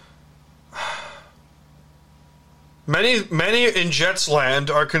 Many in Jets land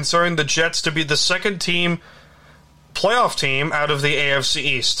are considering the Jets to be the second playoff team out of the AFC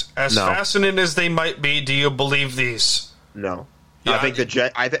East. As fascinating as they might be, do you believe these? No. Yeah, I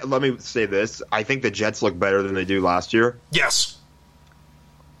think let me say this. I think the Jets look better than they do last year. Yes.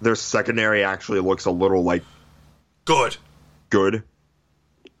 Their secondary actually looks a little like good.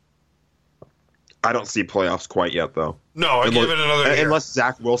 I don't see playoffs quite yet, though. No, I give it another year. Unless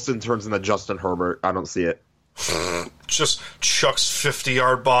Zach Wilson turns into Justin Herbert, I don't see it. Just chucks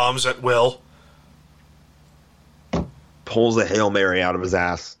 50-yard bombs at will. Pulls a Hail Mary out of his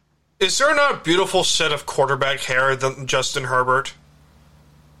ass. Is there not a beautiful set of quarterback hair than Justin Herbert?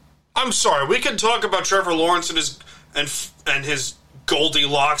 I'm sorry, we can talk about Trevor Lawrence and his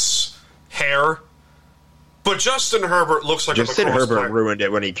Goldilocks hair, but Justin Herbert looks like Justin a lacrosse Herbert player. Ruined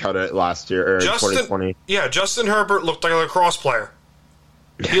it when he cut it last year, or 2020. Yeah, Justin Herbert looked like a lacrosse player.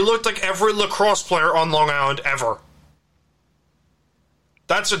 He looked like every lacrosse player on Long Island ever.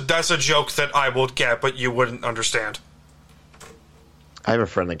 That's a joke that I will get, but you wouldn't understand. I have a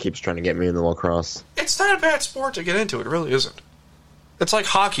friend that keeps trying to get me into lacrosse. It's not a bad sport to get into. It really isn't. It's like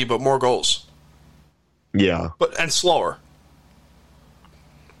hockey, but more goals. Yeah. And slower.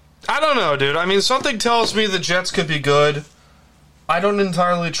 I don't know, dude. I mean, something tells me the Jets could be good. I don't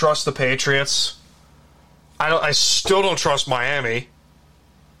entirely trust the Patriots. I still don't trust Miami.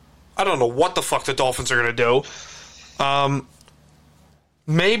 I don't know what the fuck the Dolphins are going to do.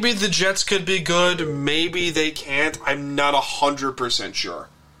 Maybe the Jets could be good. Maybe they can't. I'm not 100% sure.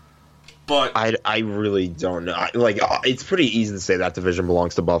 But I really don't know. It's pretty easy to say that division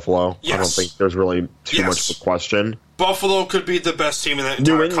belongs to Buffalo. Yes. I don't think there's really too much of a question. Buffalo could be the best team in that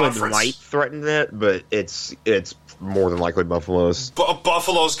entire conference. New England conference. might threaten it, but it's more than likely Buffalo's.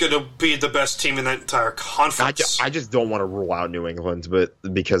 Buffalo's going to be the best team in that entire conference. I just don't want to rule out New England, but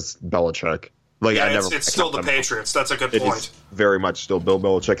because Belichick. It's still the Patriots. That's a good point. It's very much still Bill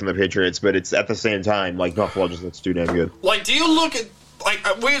Belichick and the Patriots, but it's at the same time, Buffalo just looks too damn good. Do you look at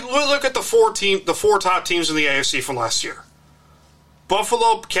we look at the four top teams in the AFC from last year: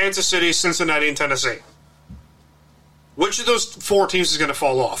 Buffalo, Kansas City, Cincinnati, and Tennessee. Which of those four teams is going to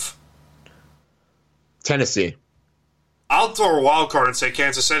fall off? Tennessee. I'll throw a wild card and say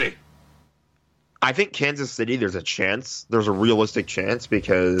Kansas City. I think Kansas City, there's a chance. There's a realistic chance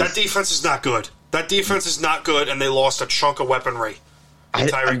because... That defense is not good. And they lost a chunk of weaponry.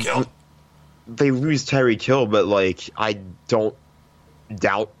 Tyreek Hill. They lose Tyreek Hill, but, I don't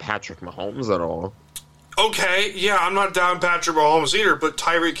doubt Patrick Mahomes at all. Okay, yeah, I'm not down Patrick Mahomes either, but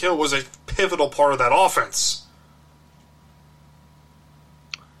Tyreek Hill was a pivotal part of that offense.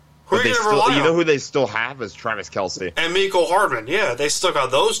 Who are you going to rely on? You know who they still have is Travis Kelce. And Mecole Hardman. Yeah, they still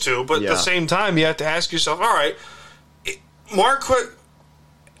got those two, but at the same time, you have to ask yourself, all right,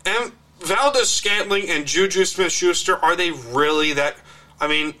 Valdez-Scantling and Juju Smith-Schuster, are they really that... I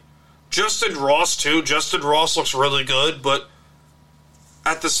mean, Justin Ross, too. Justin Ross looks really good, but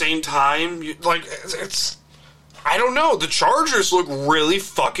at the same time, it's... I don't know. The Chargers look really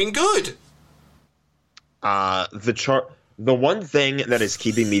fucking good. The one thing that is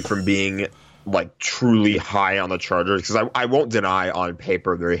keeping me from being truly high on the Chargers, because I won't deny on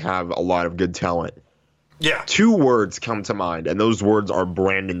paper they have a lot of good talent. Yeah. Two words come to mind, and those words are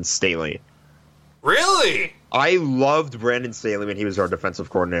Brandon Staley. Really? I loved Brandon Staley when he was our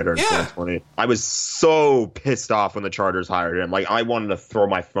defensive coordinator in 2020. I was so pissed off when the Chargers hired him. I wanted to throw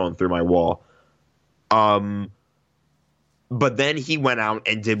my phone through my wall. But then he went out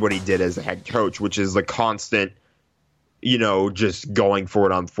and did what he did as a head coach, which is the constant, just going for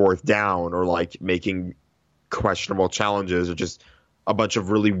it on fourth down or making questionable challenges or just a bunch of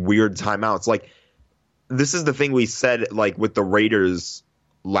really weird timeouts. This is the thing we said, with the Raiders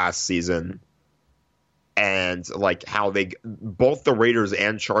last season and how both the Raiders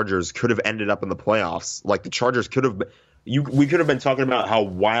and Chargers could have ended up in the playoffs. The Chargers could have, we could have been talking about how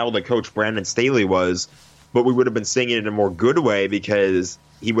wild a coach Brandon Staley was, but we would have been seeing it in a more good way because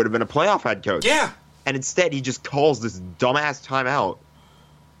he would have been a playoff head coach. Yeah. And instead, he just calls this dumbass timeout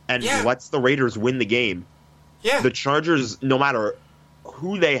and lets the Raiders win the game. Yeah. The Chargers, no matter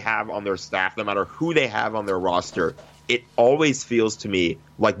who they have on their staff, no matter who they have on their roster, it always feels to me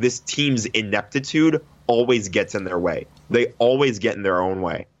like this team's ineptitude always gets in their way. They always get in their own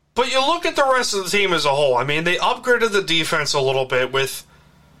way. But you look at the rest of the team as a whole. I mean, they upgraded the defense a little bit with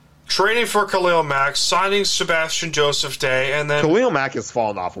trading for Khalil Mack, signing Sebastian Joseph Day, and then Khalil Mack has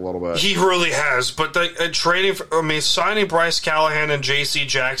fallen off a little bit. he really has. But signing Bryce Callahan and J.C.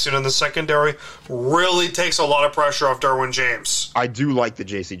 Jackson in the secondary really takes a lot of pressure off Derwin James. I do like the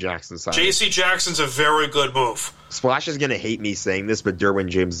J.C. Jackson signing. J.C. Jackson's a very good move. Splash is going to hate me saying this, but Derwin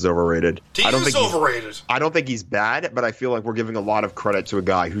James is overrated. He is overrated. I don't think he's bad, but I feel like we're giving a lot of credit to a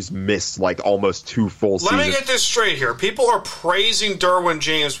guy who's missed like almost 2 full seasons. Let me get this straight here. People are praising Derwin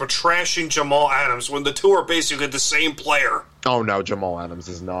James for trashing Jamal Adams when the two are basically the same player. Oh no, Jamal Adams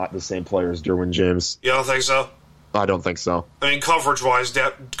is not the same player as Derwin James. You don't think so? I don't think so. I mean, coverage-wise,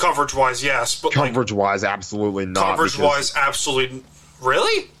 yes. But coverage-wise, absolutely not. Coverage-wise, absolutely.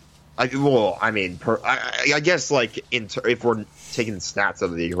 Really? I guess like if we're taking stats out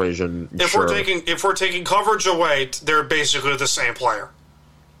of the equation, if we're taking coverage away, they're basically the same player.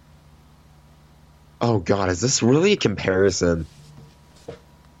 Oh God, is this really a comparison?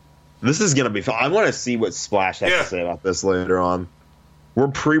 This is gonna be fun. I want to see what Splash has to say about this later on. We're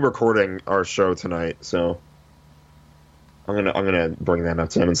pre-recording our show tonight, so I'm gonna bring that up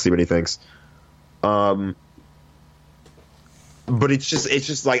to him and see what he thinks. But it's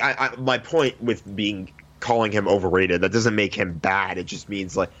just like my point with calling him overrated, that doesn't make him bad. It just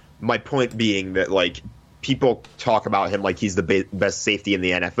means like my point being that like people talk about him like he's the best safety in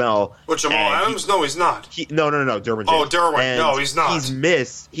the NFL. But Jamal Adams? No, he's not. No, Derwin James. Oh, Derwin. No, he's not.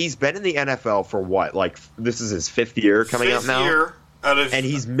 He's been in the NFL for what? Like this is his 5th year coming up now. And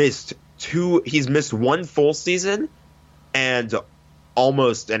he's missed 1 full season and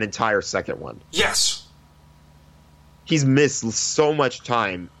almost an entire second one. Yes. He's missed so much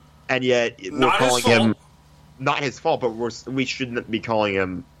time, and yet we're calling him not his fault. But we shouldn't be calling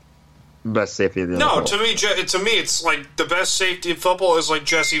him best safety in the NFL. No, to me, it's like the best safety in football is like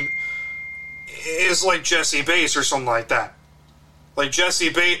Jesse Bates or something like that. Like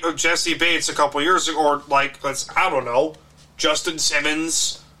Jesse Bates a couple years ago, or like I don't know, Justin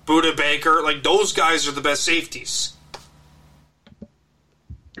Simmons, Budda Baker, like those guys are the best safeties.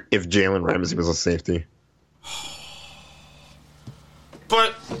 If Jalen Ramsey was a safety.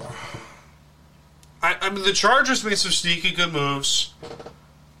 But I mean, the Chargers made some sneaky good moves.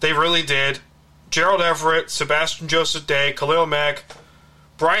 They really did. Gerald Everett, Sebastian Joseph Day, Khalil Mack,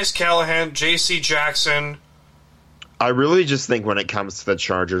 Bryce Callahan, J.C. Jackson. I really just think when it comes to the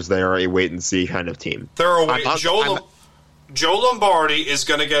Chargers, they are a wait-and-see kind of team. They're a wait. Joe Lombardi is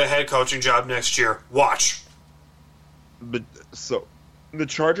going to get a head coaching job next year. Watch. But so the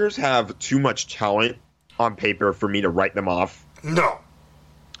Chargers have too much talent on paper for me to write them off. No.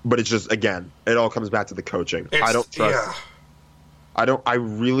 But it's just, again, it all comes back to the coaching. I don't trust. Yeah. I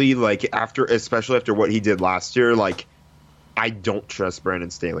really, like, especially after what he did last year, like, I don't trust Brandon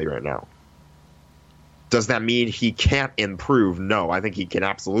Staley right now. Does that mean he can't improve? No, I think he can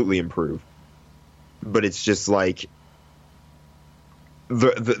absolutely improve. But it's just like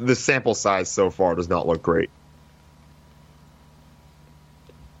the sample size so far does not look great.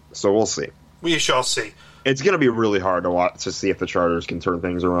 So we'll see. We shall see. It's going to be really hard to watch to see if the Chargers can turn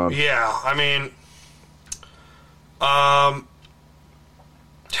things around. Yeah, I mean, I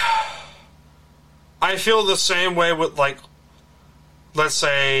feel the same way with, like, let's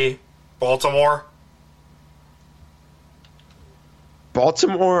say, Baltimore.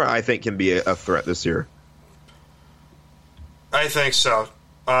 Baltimore, I think, can be a threat this year. I think so.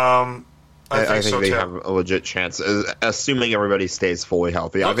 I think they have a legit chance, assuming everybody stays fully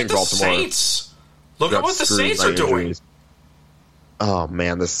healthy. I think Baltimore. Saints. Look at what the Saints are doing. Oh,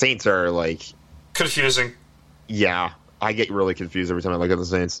 man. The Saints are, like... confusing. Yeah. I get really confused every time I look at the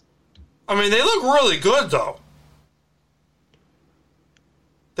Saints. I mean, they look really good, though.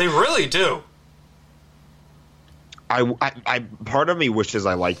 They really do. I part of me wishes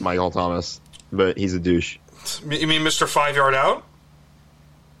I liked Michael Thomas, but he's a douche. You mean Mr. 5-Yard Out?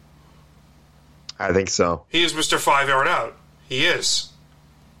 I think so. He is Mr. 5-Yard Out. He is.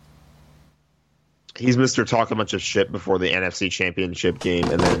 He's Mr. Talk a bunch of shit before the NFC Championship game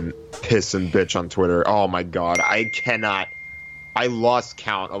and then piss and bitch on Twitter. Oh, my God. I lost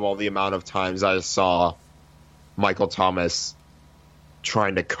count of all the amount of times I saw Michael Thomas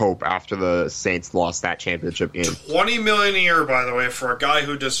trying to cope after the Saints lost that championship game. $20 million a year, by the way, for a guy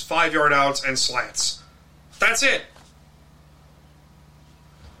who does 5-yard outs and slants. That's it.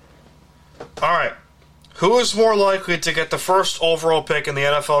 All right. Who is more likely to get the first overall pick in the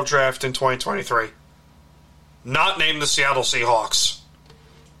NFL draft in 2023? Not named the Seattle Seahawks.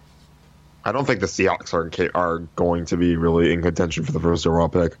 I don't think the Seahawks are going to be really in contention for the first overall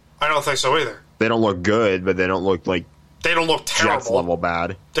pick. I don't think so either. They don't look good, but they don't look like they don't look terrible. Jets level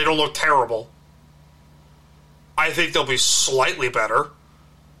bad. They don't look terrible. I think they'll be slightly better.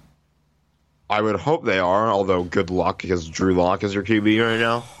 I would hope they are, although good luck because Drew Lock is your QB right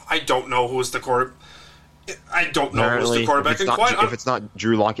now. I don't know who's the quarterback. If it's not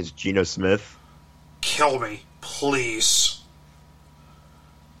Drew Lock, it's Geno Smith. Kill me, please.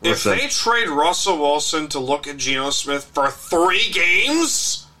 Listen. If they trade Russell Wilson to look at Geno Smith for 3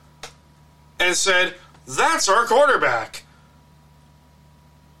 games and said, that's our quarterback,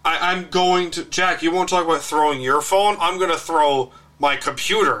 I'm going to... Jack, you won't talk about throwing your phone? I'm going to throw my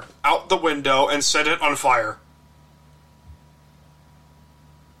computer out the window and set it on fire.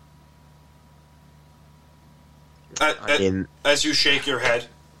 As you shake your head.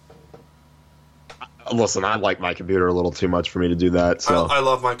 Listen, I like my computer a little too much for me to do that. So I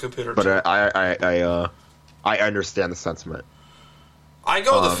love my computer, but too. I understand the sentiment. I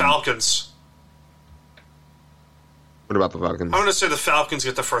go with the Falcons. What about the Falcons? I'm going to say the Falcons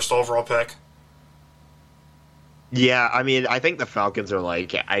get the first overall pick. Yeah, I mean, I think the Falcons are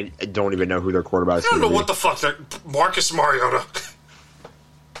like, I don't even know who their quarterback is. I don't know what the fuck they're... Marcus Mariota.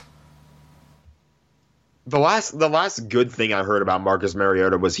 The last good thing I heard about Marcus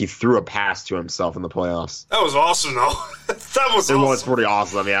Mariota was he threw a pass to himself in the playoffs. That was awesome, though. It was pretty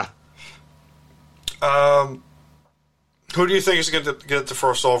awesome, yeah. Who do you think is going to get the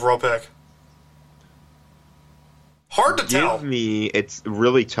first overall pick? Hard to tell. It's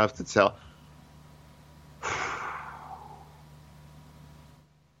really tough to tell.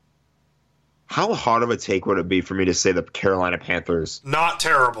 How hard of a take would it be for me to say the Carolina Panthers? Not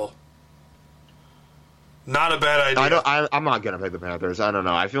terrible. Not a bad idea. I'm not going to pick the Panthers. I don't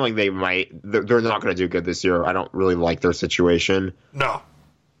know. I feel like they might. They're not going to do good this year. I don't really like their situation. No.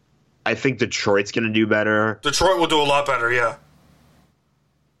 I think Detroit's going to do better. Detroit will do a lot better, yeah.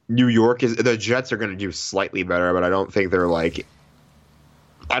 New York the Jets are going to do slightly better, but I don't think they're like.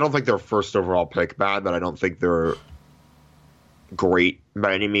 I don't think they're first overall pick bad, but I don't think they're great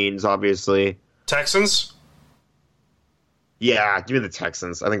by any means, obviously. Texans? Yeah, give me the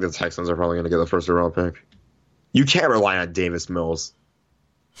Texans. I think the Texans are probably going to get the first overall pick. You can't rely on Davis Mills.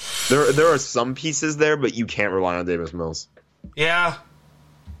 There are some pieces there, but you can't rely on Davis Mills. Yeah.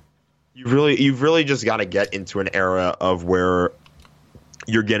 You've really just got to get into an era of where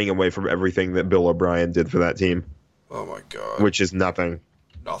you're getting away from everything that Bill O'Brien did for that team. Oh my god. Which is nothing.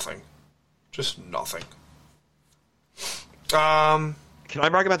 Nothing. Just nothing. Can I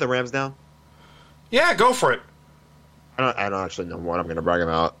brag about the Rams now? Yeah, go for it. I don't actually know what I'm going to brag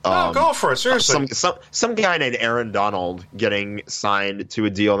about. Go for it, seriously. Some guy named Aaron Donald getting signed to a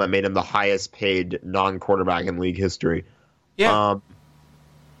deal that made him the highest paid non-quarterback in league history. Yeah.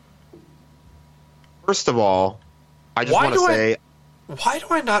 First of all, I just want to say... Why do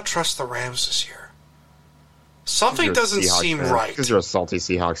I not trust the Rams this year? Something doesn't seem right. Because you're a salty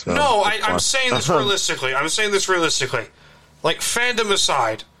Seahawks fan. No, I'm saying this realistically. Like, fandom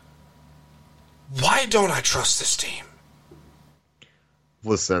aside, why don't I trust this team?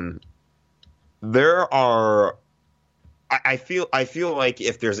 Listen, there are... I feel like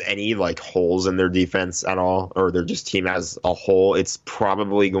if there's any like holes in their defense at all, or their just team as a whole, it's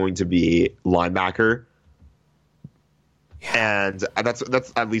probably going to be linebacker. Yeah. And that's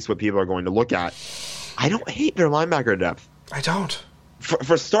at least what people are going to look at. I don't hate their linebacker depth. I don't.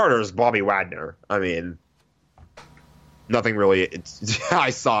 For starters, Bobby Wagner. I mean, nothing really.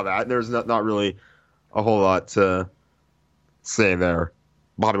 I saw that. There's not really a whole lot to say there.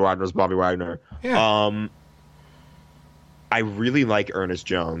 Bobby Wagner's Bobby Wagner. Yeah. I really like Ernest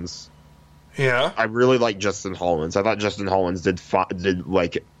Jones. Yeah. I really like Justin Hollins. I thought Justin Hollins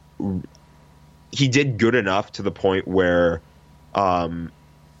he did good enough to the point where,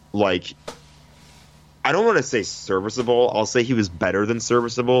 like, I don't want to say serviceable. I'll say he was better than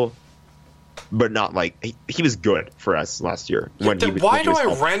serviceable, but not like he was good for us last year. Why do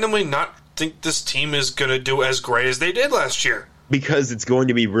I randomly not think this team is going to do as great as they did last year? Because it's going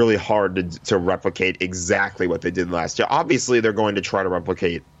to be really hard to replicate exactly what they did last year. Obviously, they're going to try to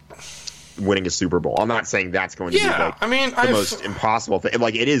replicate winning a Super Bowl. I'm not saying that's going to be the most impossible thing.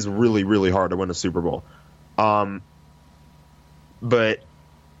 Like, it is really, really hard to win a Super Bowl. But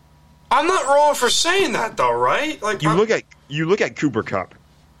I'm not wrong for saying that, though, right? Like, you look at Cooper Kupp.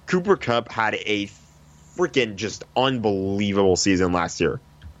 Cooper Kupp had a freaking just unbelievable season last year.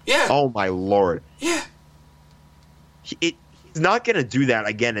 Yeah. Oh my Lord. Yeah. He's not going to do that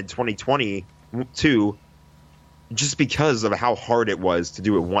again in 2022 just because of how hard it was to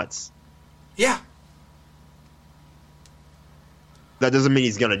do it once. Yeah. That doesn't mean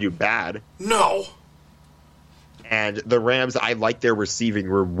he's going to do bad. No. And the Rams, I like their receiving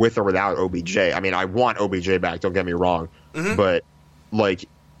room with or without OBJ. I mean, I want OBJ back, don't get me wrong. Mm-hmm. But, like,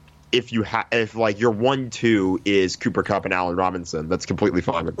 if like your 1-2 is Cooper Kupp and Allen Robinson, that's completely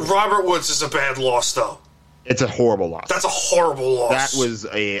fine with me. Robert Woods is a bad loss, though. It's a horrible loss. That's a horrible loss. That was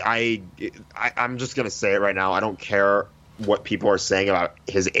I'm just gonna say it right now. I don't care what people are saying about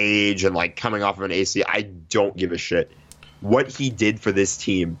his age and like coming off of an AC. I don't give a shit. What he did for this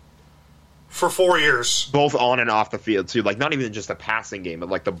team for 4 years, both on and off the field too. Like not even just the passing game, but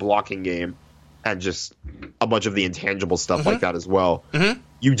like the blocking game, and just a bunch of the intangible stuff like that as well. Mm-hmm.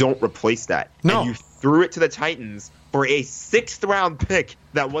 You don't replace that. No. And you threw it to the Titans for a 6th round pick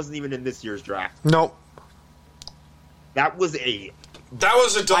that wasn't even in this year's draft. Nope. That was a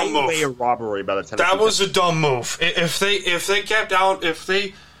dumb move. Highway robbery by the Tennessee. That was a dumb move. If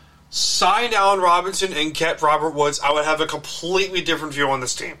they signed Allen Robinson and kept Robert Woods, I would have a completely different view on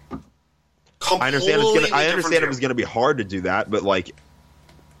this team. I understand it was going to be hard to do that, but like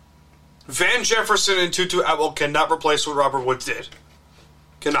Van Jefferson and Tutu Atwell cannot replace what Robert Woods did.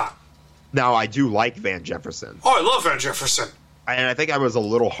 Cannot. Now I do like Van Jefferson. Oh, I love Van Jefferson. And I think I was a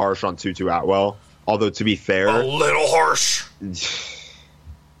little harsh on Tutu Atwell. Although to be fair, a little harsh.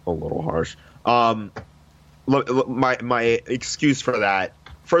 A little harsh. Look, my excuse for that.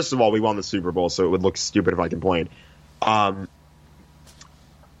 First of all, we won the Super Bowl, so it would look stupid if I complained. But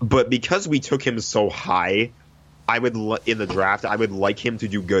because we took him so high, in the draft, I would like him to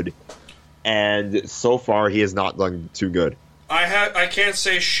do good. And so far, he has not done too good. I can't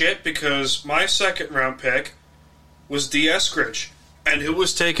say shit because my 2nd round pick was D. Eskridge, and who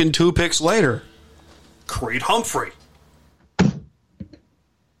was taken 2 picks later? Creed Humphrey.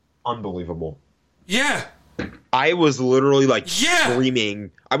 Unbelievable. Yeah. I was literally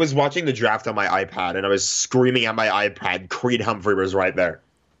screaming. I was watching the draft on my iPad, and I was screaming at my iPad, Creed Humphrey was right there.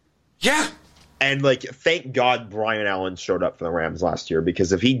 Yeah. And, like, thank God Brian Allen showed up for the Rams last year,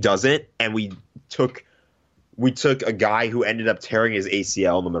 because if he doesn't, and we took a guy who ended up tearing his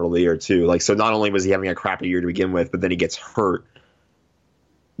ACL in the middle of the year, too. Like, so not only was he having a crappy year to begin with, but then he gets hurt.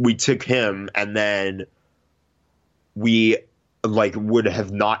 We took him, and then we would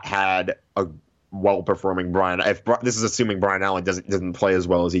have not had a well-performing Brian. This is assuming Brian Allen doesn't play as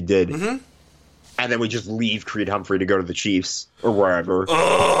well as he did, and then we just leave Creed Humphrey to go to the Chiefs or wherever.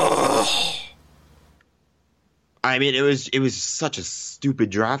 Ugh. I mean, it was such a stupid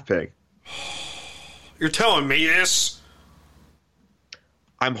draft pick. You're telling me this?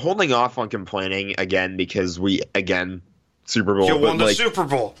 I'm holding off on complaining again because Super Bowl. You won the Super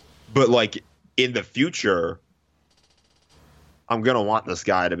Bowl. But, like, in the future, I'm going to want this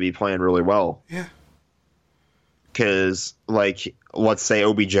guy to be playing really well. Yeah. Because, like, let's say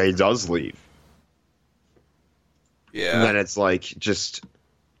OBJ does leave. Yeah. And then it's like, just,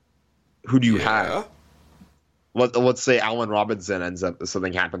 who do you have? Let's say Allen Robinson ends up,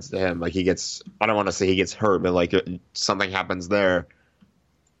 something happens to him. Like, I don't want to say he gets hurt, but, like, something happens there.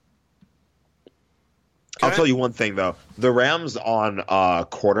 Okay. I'll tell you one thing, though. The Rams on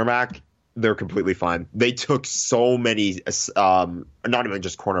quarterback, they're completely fine. They took so many, not even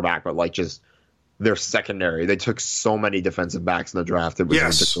just cornerback, but, like, just their secondary. They took so many defensive backs in the draft. It was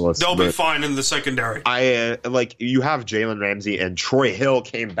ridiculous. They'll be fine in the secondary. You have Jalen Ramsey and Troy Hill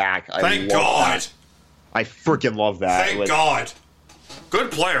came back. Thank God. I freaking love that. Thank God.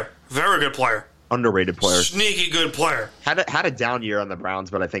 Good player. Very good player. Underrated player. Sneaky good player. Had a down year on the Browns,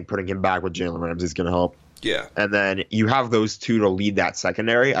 but I think putting him back with Jalen Ramsey is going to help. Yeah. And then you have those two to lead that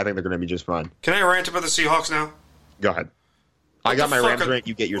secondary. I think they're going to be just fine. Can I rant about the Seahawks now? Go ahead. I got my Rams rant.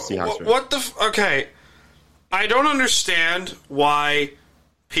 You get your Seahawks rant. Okay. I don't understand why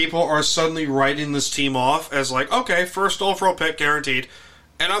people are suddenly writing this team off as like, okay, first overall pick guaranteed.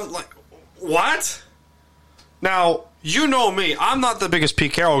 And I'm like, what? Now, you know me. I'm not the biggest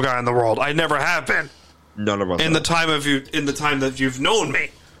Pete Carroll guy in the world. I never have been. None of us. In the time that you've known me,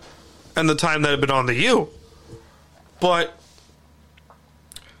 and the time that I've been on the U. But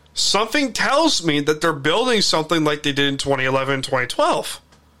something tells me that they're building something like they did in 2011, 2012,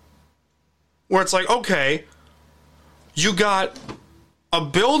 where it's like, okay, you got a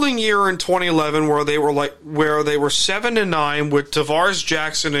building year in 2011 where they were 7-9 with Tavares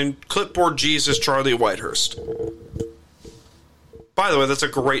Jackson and Clipboard Jesus Charlie Whitehurst. By the way, that's a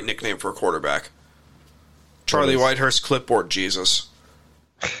great nickname for a quarterback. Charlie Whitehurst, Clipboard Jesus.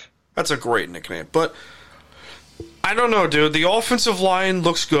 That's a great nickname. But I don't know, dude. The offensive line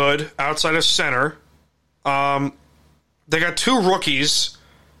looks good outside of center. They got two rookies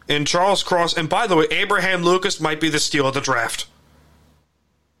in Charles Cross. And by the way, Abraham Lucas might be the steal of the draft.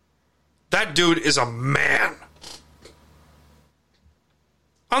 That dude is a man.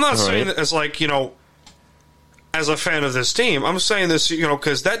 I'm not saying that as as a fan of this team. I'm saying this,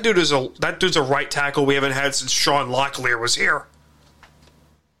 because that dude's a right tackle we haven't had since Sean Locklear was here.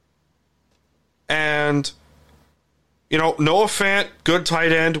 And, Noah Fant, good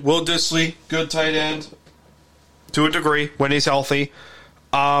tight end. Will Dissly, good tight end. To a degree, when he's healthy.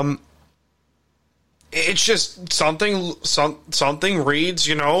 It's just something reads,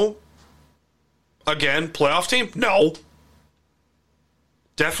 again, playoff team? No.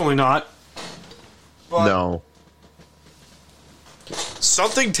 Definitely not. But No.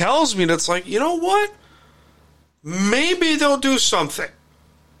 something tells me that's like, you know what? Maybe they'll do something.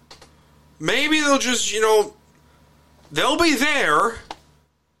 Maybe they'll just, they'll be there,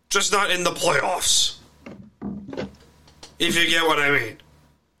 just not in the playoffs. If you get what I mean.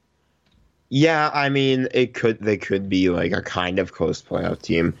 Yeah, I mean, they could be like a kind of close playoff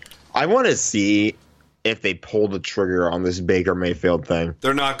team. I want to see if they pull the trigger on this Baker Mayfield thing.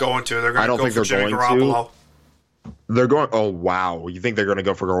 They're not going to. They're going I to don't go think for they're Jimmy going to. Garoppolo. They're going. Oh wow, you think they're going to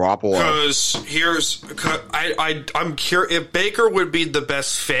go for Garoppolo? Because I'm curious if Baker would be the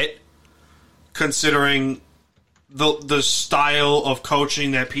best fit, considering the style of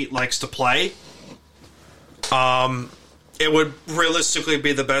coaching that Pete likes to play. It would realistically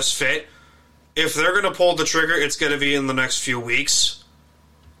be the best fit. If they're going to pull the trigger, it's going to be in the next few weeks.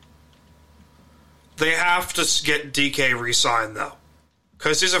 They have to get DK re-signed, though.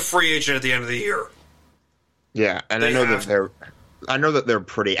 Because he's a free agent at the end of the year. Yeah, and I know that they're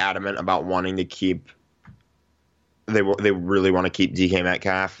pretty adamant about wanting to keep. They really want to keep DK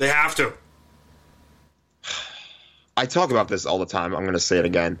Metcalf. They have to. I talk about this all the time. I'm going to say it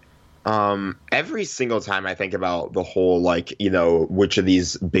again. Every single time I think about the whole, which of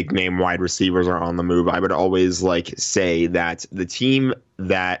these big name wide receivers are on the move, I would always say that the team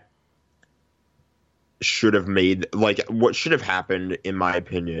that should have made, what should have happened, in my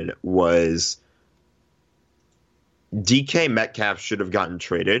opinion, was DK Metcalf should have gotten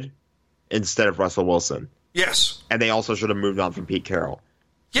traded instead of Russell Wilson. Yes. And they also should have moved on from Pete Carroll.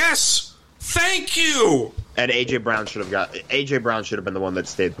 Yes. Thank you. And AJ Brown should have been the one that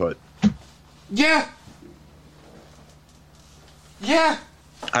stayed put. Yeah. Yeah.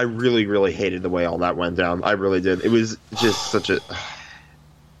 I really, really hated the way all that went down. I really did. It was just such a...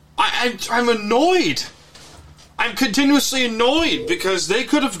 I'm annoyed. I'm continuously annoyed because they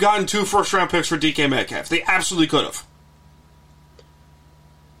could have gotten 2 first-round picks for DK Metcalf. They absolutely could have.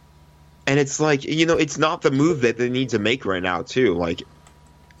 And it's it's not the move that they need to make right now, too.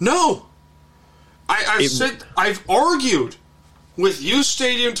 No. I've argued with you,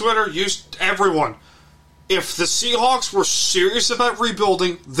 Stadium Twitter, everyone. If the Seahawks were serious about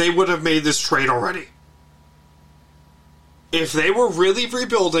rebuilding, they would have made this trade already. If they were really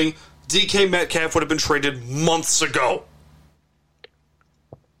rebuilding, DK Metcalf would have been traded months ago.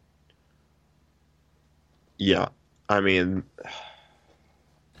 Yeah. I mean...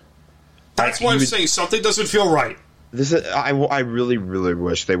 That's why I'm saying something doesn't feel right. I really, really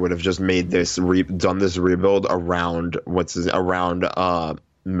wish they would have just made this done this rebuild around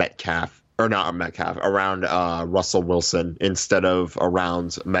Metcalf, or not Metcalf, around Russell Wilson instead of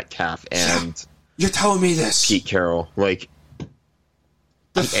around Metcalf and you're telling me this, Pete Carroll.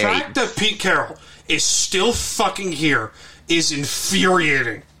 The fact that Pete Carroll is still fucking here is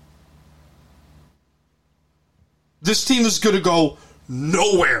infuriating. This team is going to go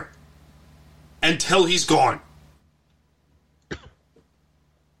nowhere until he's gone.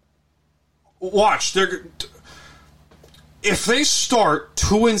 Watch, if they start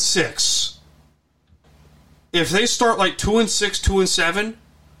 2-6, if they start 2-6, 2-7,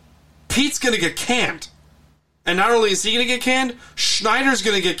 Pete's gonna get canned. And not only is he gonna get canned, Schneider's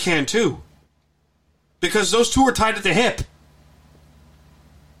gonna get canned too. Because those two are tied at the hip.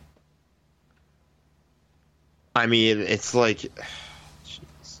 I mean, it's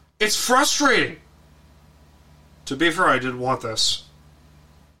it's frustrating. To be fair, I did want this.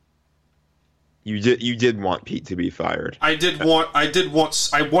 You did want Pete to be fired. I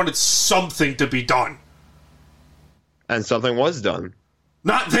wanted something to be done. And something was done.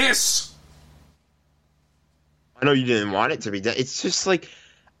 Not this. I know you didn't want it to be done. It's just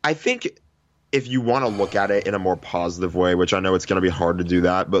I think if you want to look at it in a more positive way, which I know it's going to be hard to do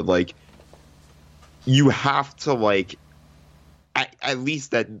that, but you have to at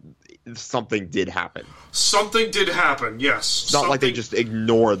least that something did happen. Something did happen, yes. It's not like they just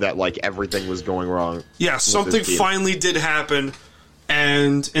ignored that everything was going wrong. Yeah, something finally did happen,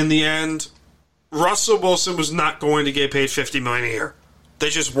 and in the end, Russell Wilson was not going to get paid $50 million a year. They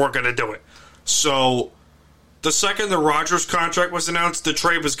just weren't going to do it. So, the second the Rodgers contract was announced, the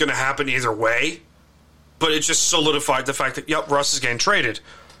trade was going to happen either way, but it just solidified the fact that, yep, Russ is getting traded,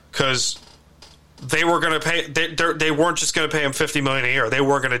 because they were going to pay. They weren't just going to pay him $50 million a year. They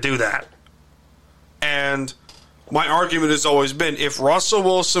weren't going to do that. And my argument has always been, if Russell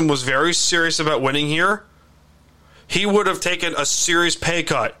Wilson was very serious about winning here, he would have taken a serious pay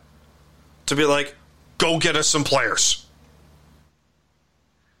cut to be like, go get us some players.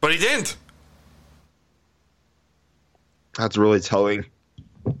 But he didn't. That's really telling.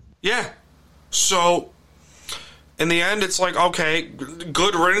 Yeah. So, in the end, it's like, okay,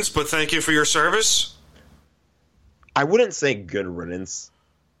 good riddance, but thank you for your service. I wouldn't say good riddance.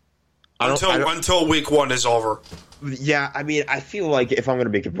 Until week 1 is over. Yeah, I mean, I feel like, if I'm going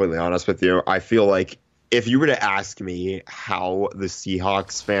to be completely honest with you, I feel like if you were to ask me how the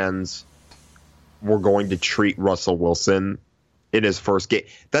Seahawks fans were going to treat Russell Wilson in his first game,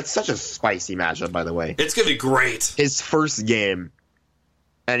 that's such a spicy matchup, by the way. It's going to be great. His first game,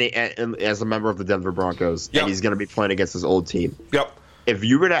 and as a member of the Denver Broncos, Yep. and he's going to be playing against his old team. Yep. If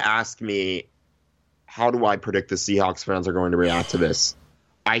you were to ask me, how do I predict the Seahawks fans are going to react to this?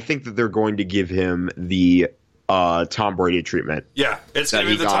 I think that they're going to give him the Tom Brady treatment. Yeah, it's going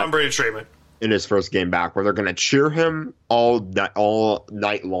to be the Tom Brady treatment. In his first game back, where they're going to cheer him all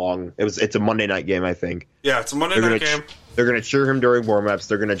night long. It's a Monday night game, I think. Yeah, it's a Monday night game. They're going to cheer him during warm-ups.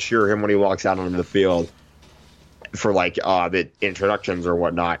 They're going to cheer him when he walks out onto the field for, like, the introductions or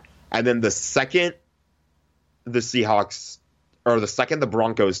whatnot. And then the second the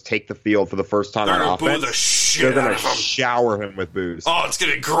Broncos take the field for the first time on offense, boo the shit they're going out to of him. shower him with boos. Oh, it's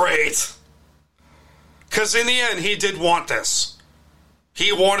going to be great. Because in the end, he did want this.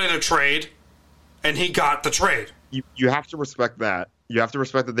 He wanted a trade, and he got the trade. You have to respect that. You have to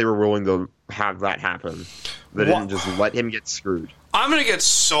respect that they were willing to have that happen. They didn't just let him get screwed. I'm going to get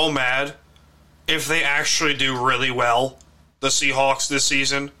so mad if they actually do really well, the Seahawks, this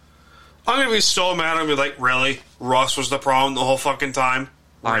season. I'm going to be so mad. I'm going to be like, really? Russ was the problem the whole fucking time?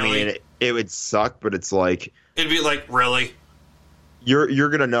 Really? I mean, it would suck, but it's like... It'd be like, really? You're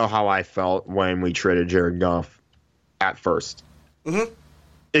going to know how I felt when we traded Jared Goff at first. Mm-hmm.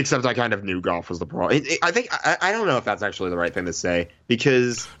 Except I kind of knew Goff was the problem. I think I don't know if that's actually the right thing to say,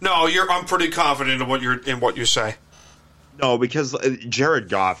 because No, I'm pretty confident in what you say. No, because Jared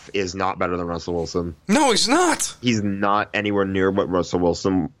Goff is not better than Russell Wilson. No, he's not. He's not anywhere near what Russell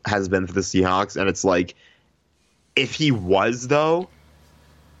Wilson has been for the Seahawks, and it's like, if he was, though,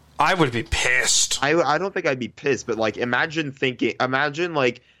 I would be pissed. I don't think I'd be pissed, but like,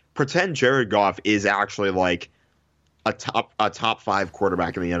 pretend Jared Goff is actually like a top 5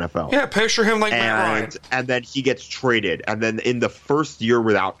 quarterback in the NFL. Yeah, picture him like Matt Ryan. And then he gets traded, and then in the first year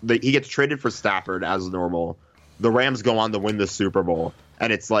he gets traded for Stafford as normal. The Rams go on to win the Super Bowl,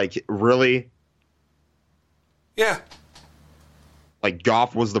 and it's like, really? Yeah. Like,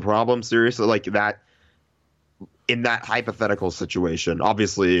 Goff was the problem? Seriously? Like, that, in that hypothetical situation,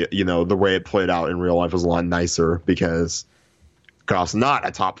 obviously, you know, the way it played out in real life was a lot nicer, because Goff's not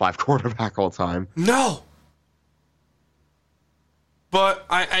a top 5 quarterback all time. No. But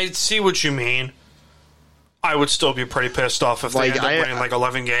I see what you mean. I would still be pretty pissed off if they end up winning like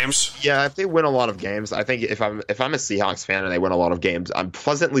 11 games. Yeah, if they win a lot of games, I think if I'm a Seahawks fan and they win a lot of games, I'm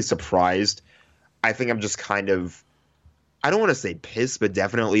pleasantly surprised. I think I'm just kind of, I don't want to say pissed, but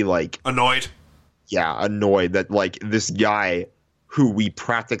definitely like annoyed. Yeah, annoyed that like this guy who we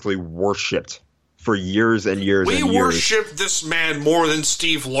practically worshipped for years and years and years. We worshipped this man more than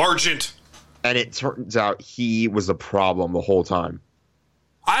Steve Largent. And it turns out he was a problem the whole time.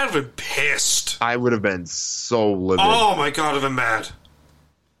 I'd have been pissed. I would have been so livid. Oh my god, I've been mad.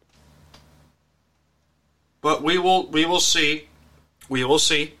 But we will see. We will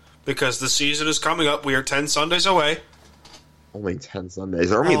see. Because the season is coming up. We are 10 Sundays away. Only 10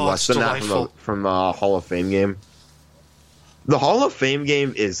 Sundays. Are we less than that from the Hall of Fame game? The Hall of Fame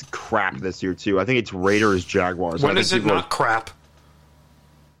game is crap this year, too. I think it's Raiders-Jaguars. When is it not crap?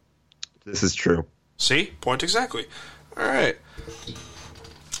 This is true. See? Point exactly. All right.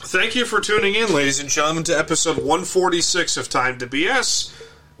 Thank you for tuning in, ladies and gentlemen, to episode 146 of Time to BS.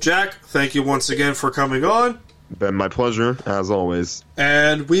 Jack, thank you once again for coming on. Been my pleasure, as always.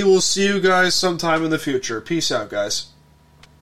 And we will see you guys sometime in the future. Peace out, guys.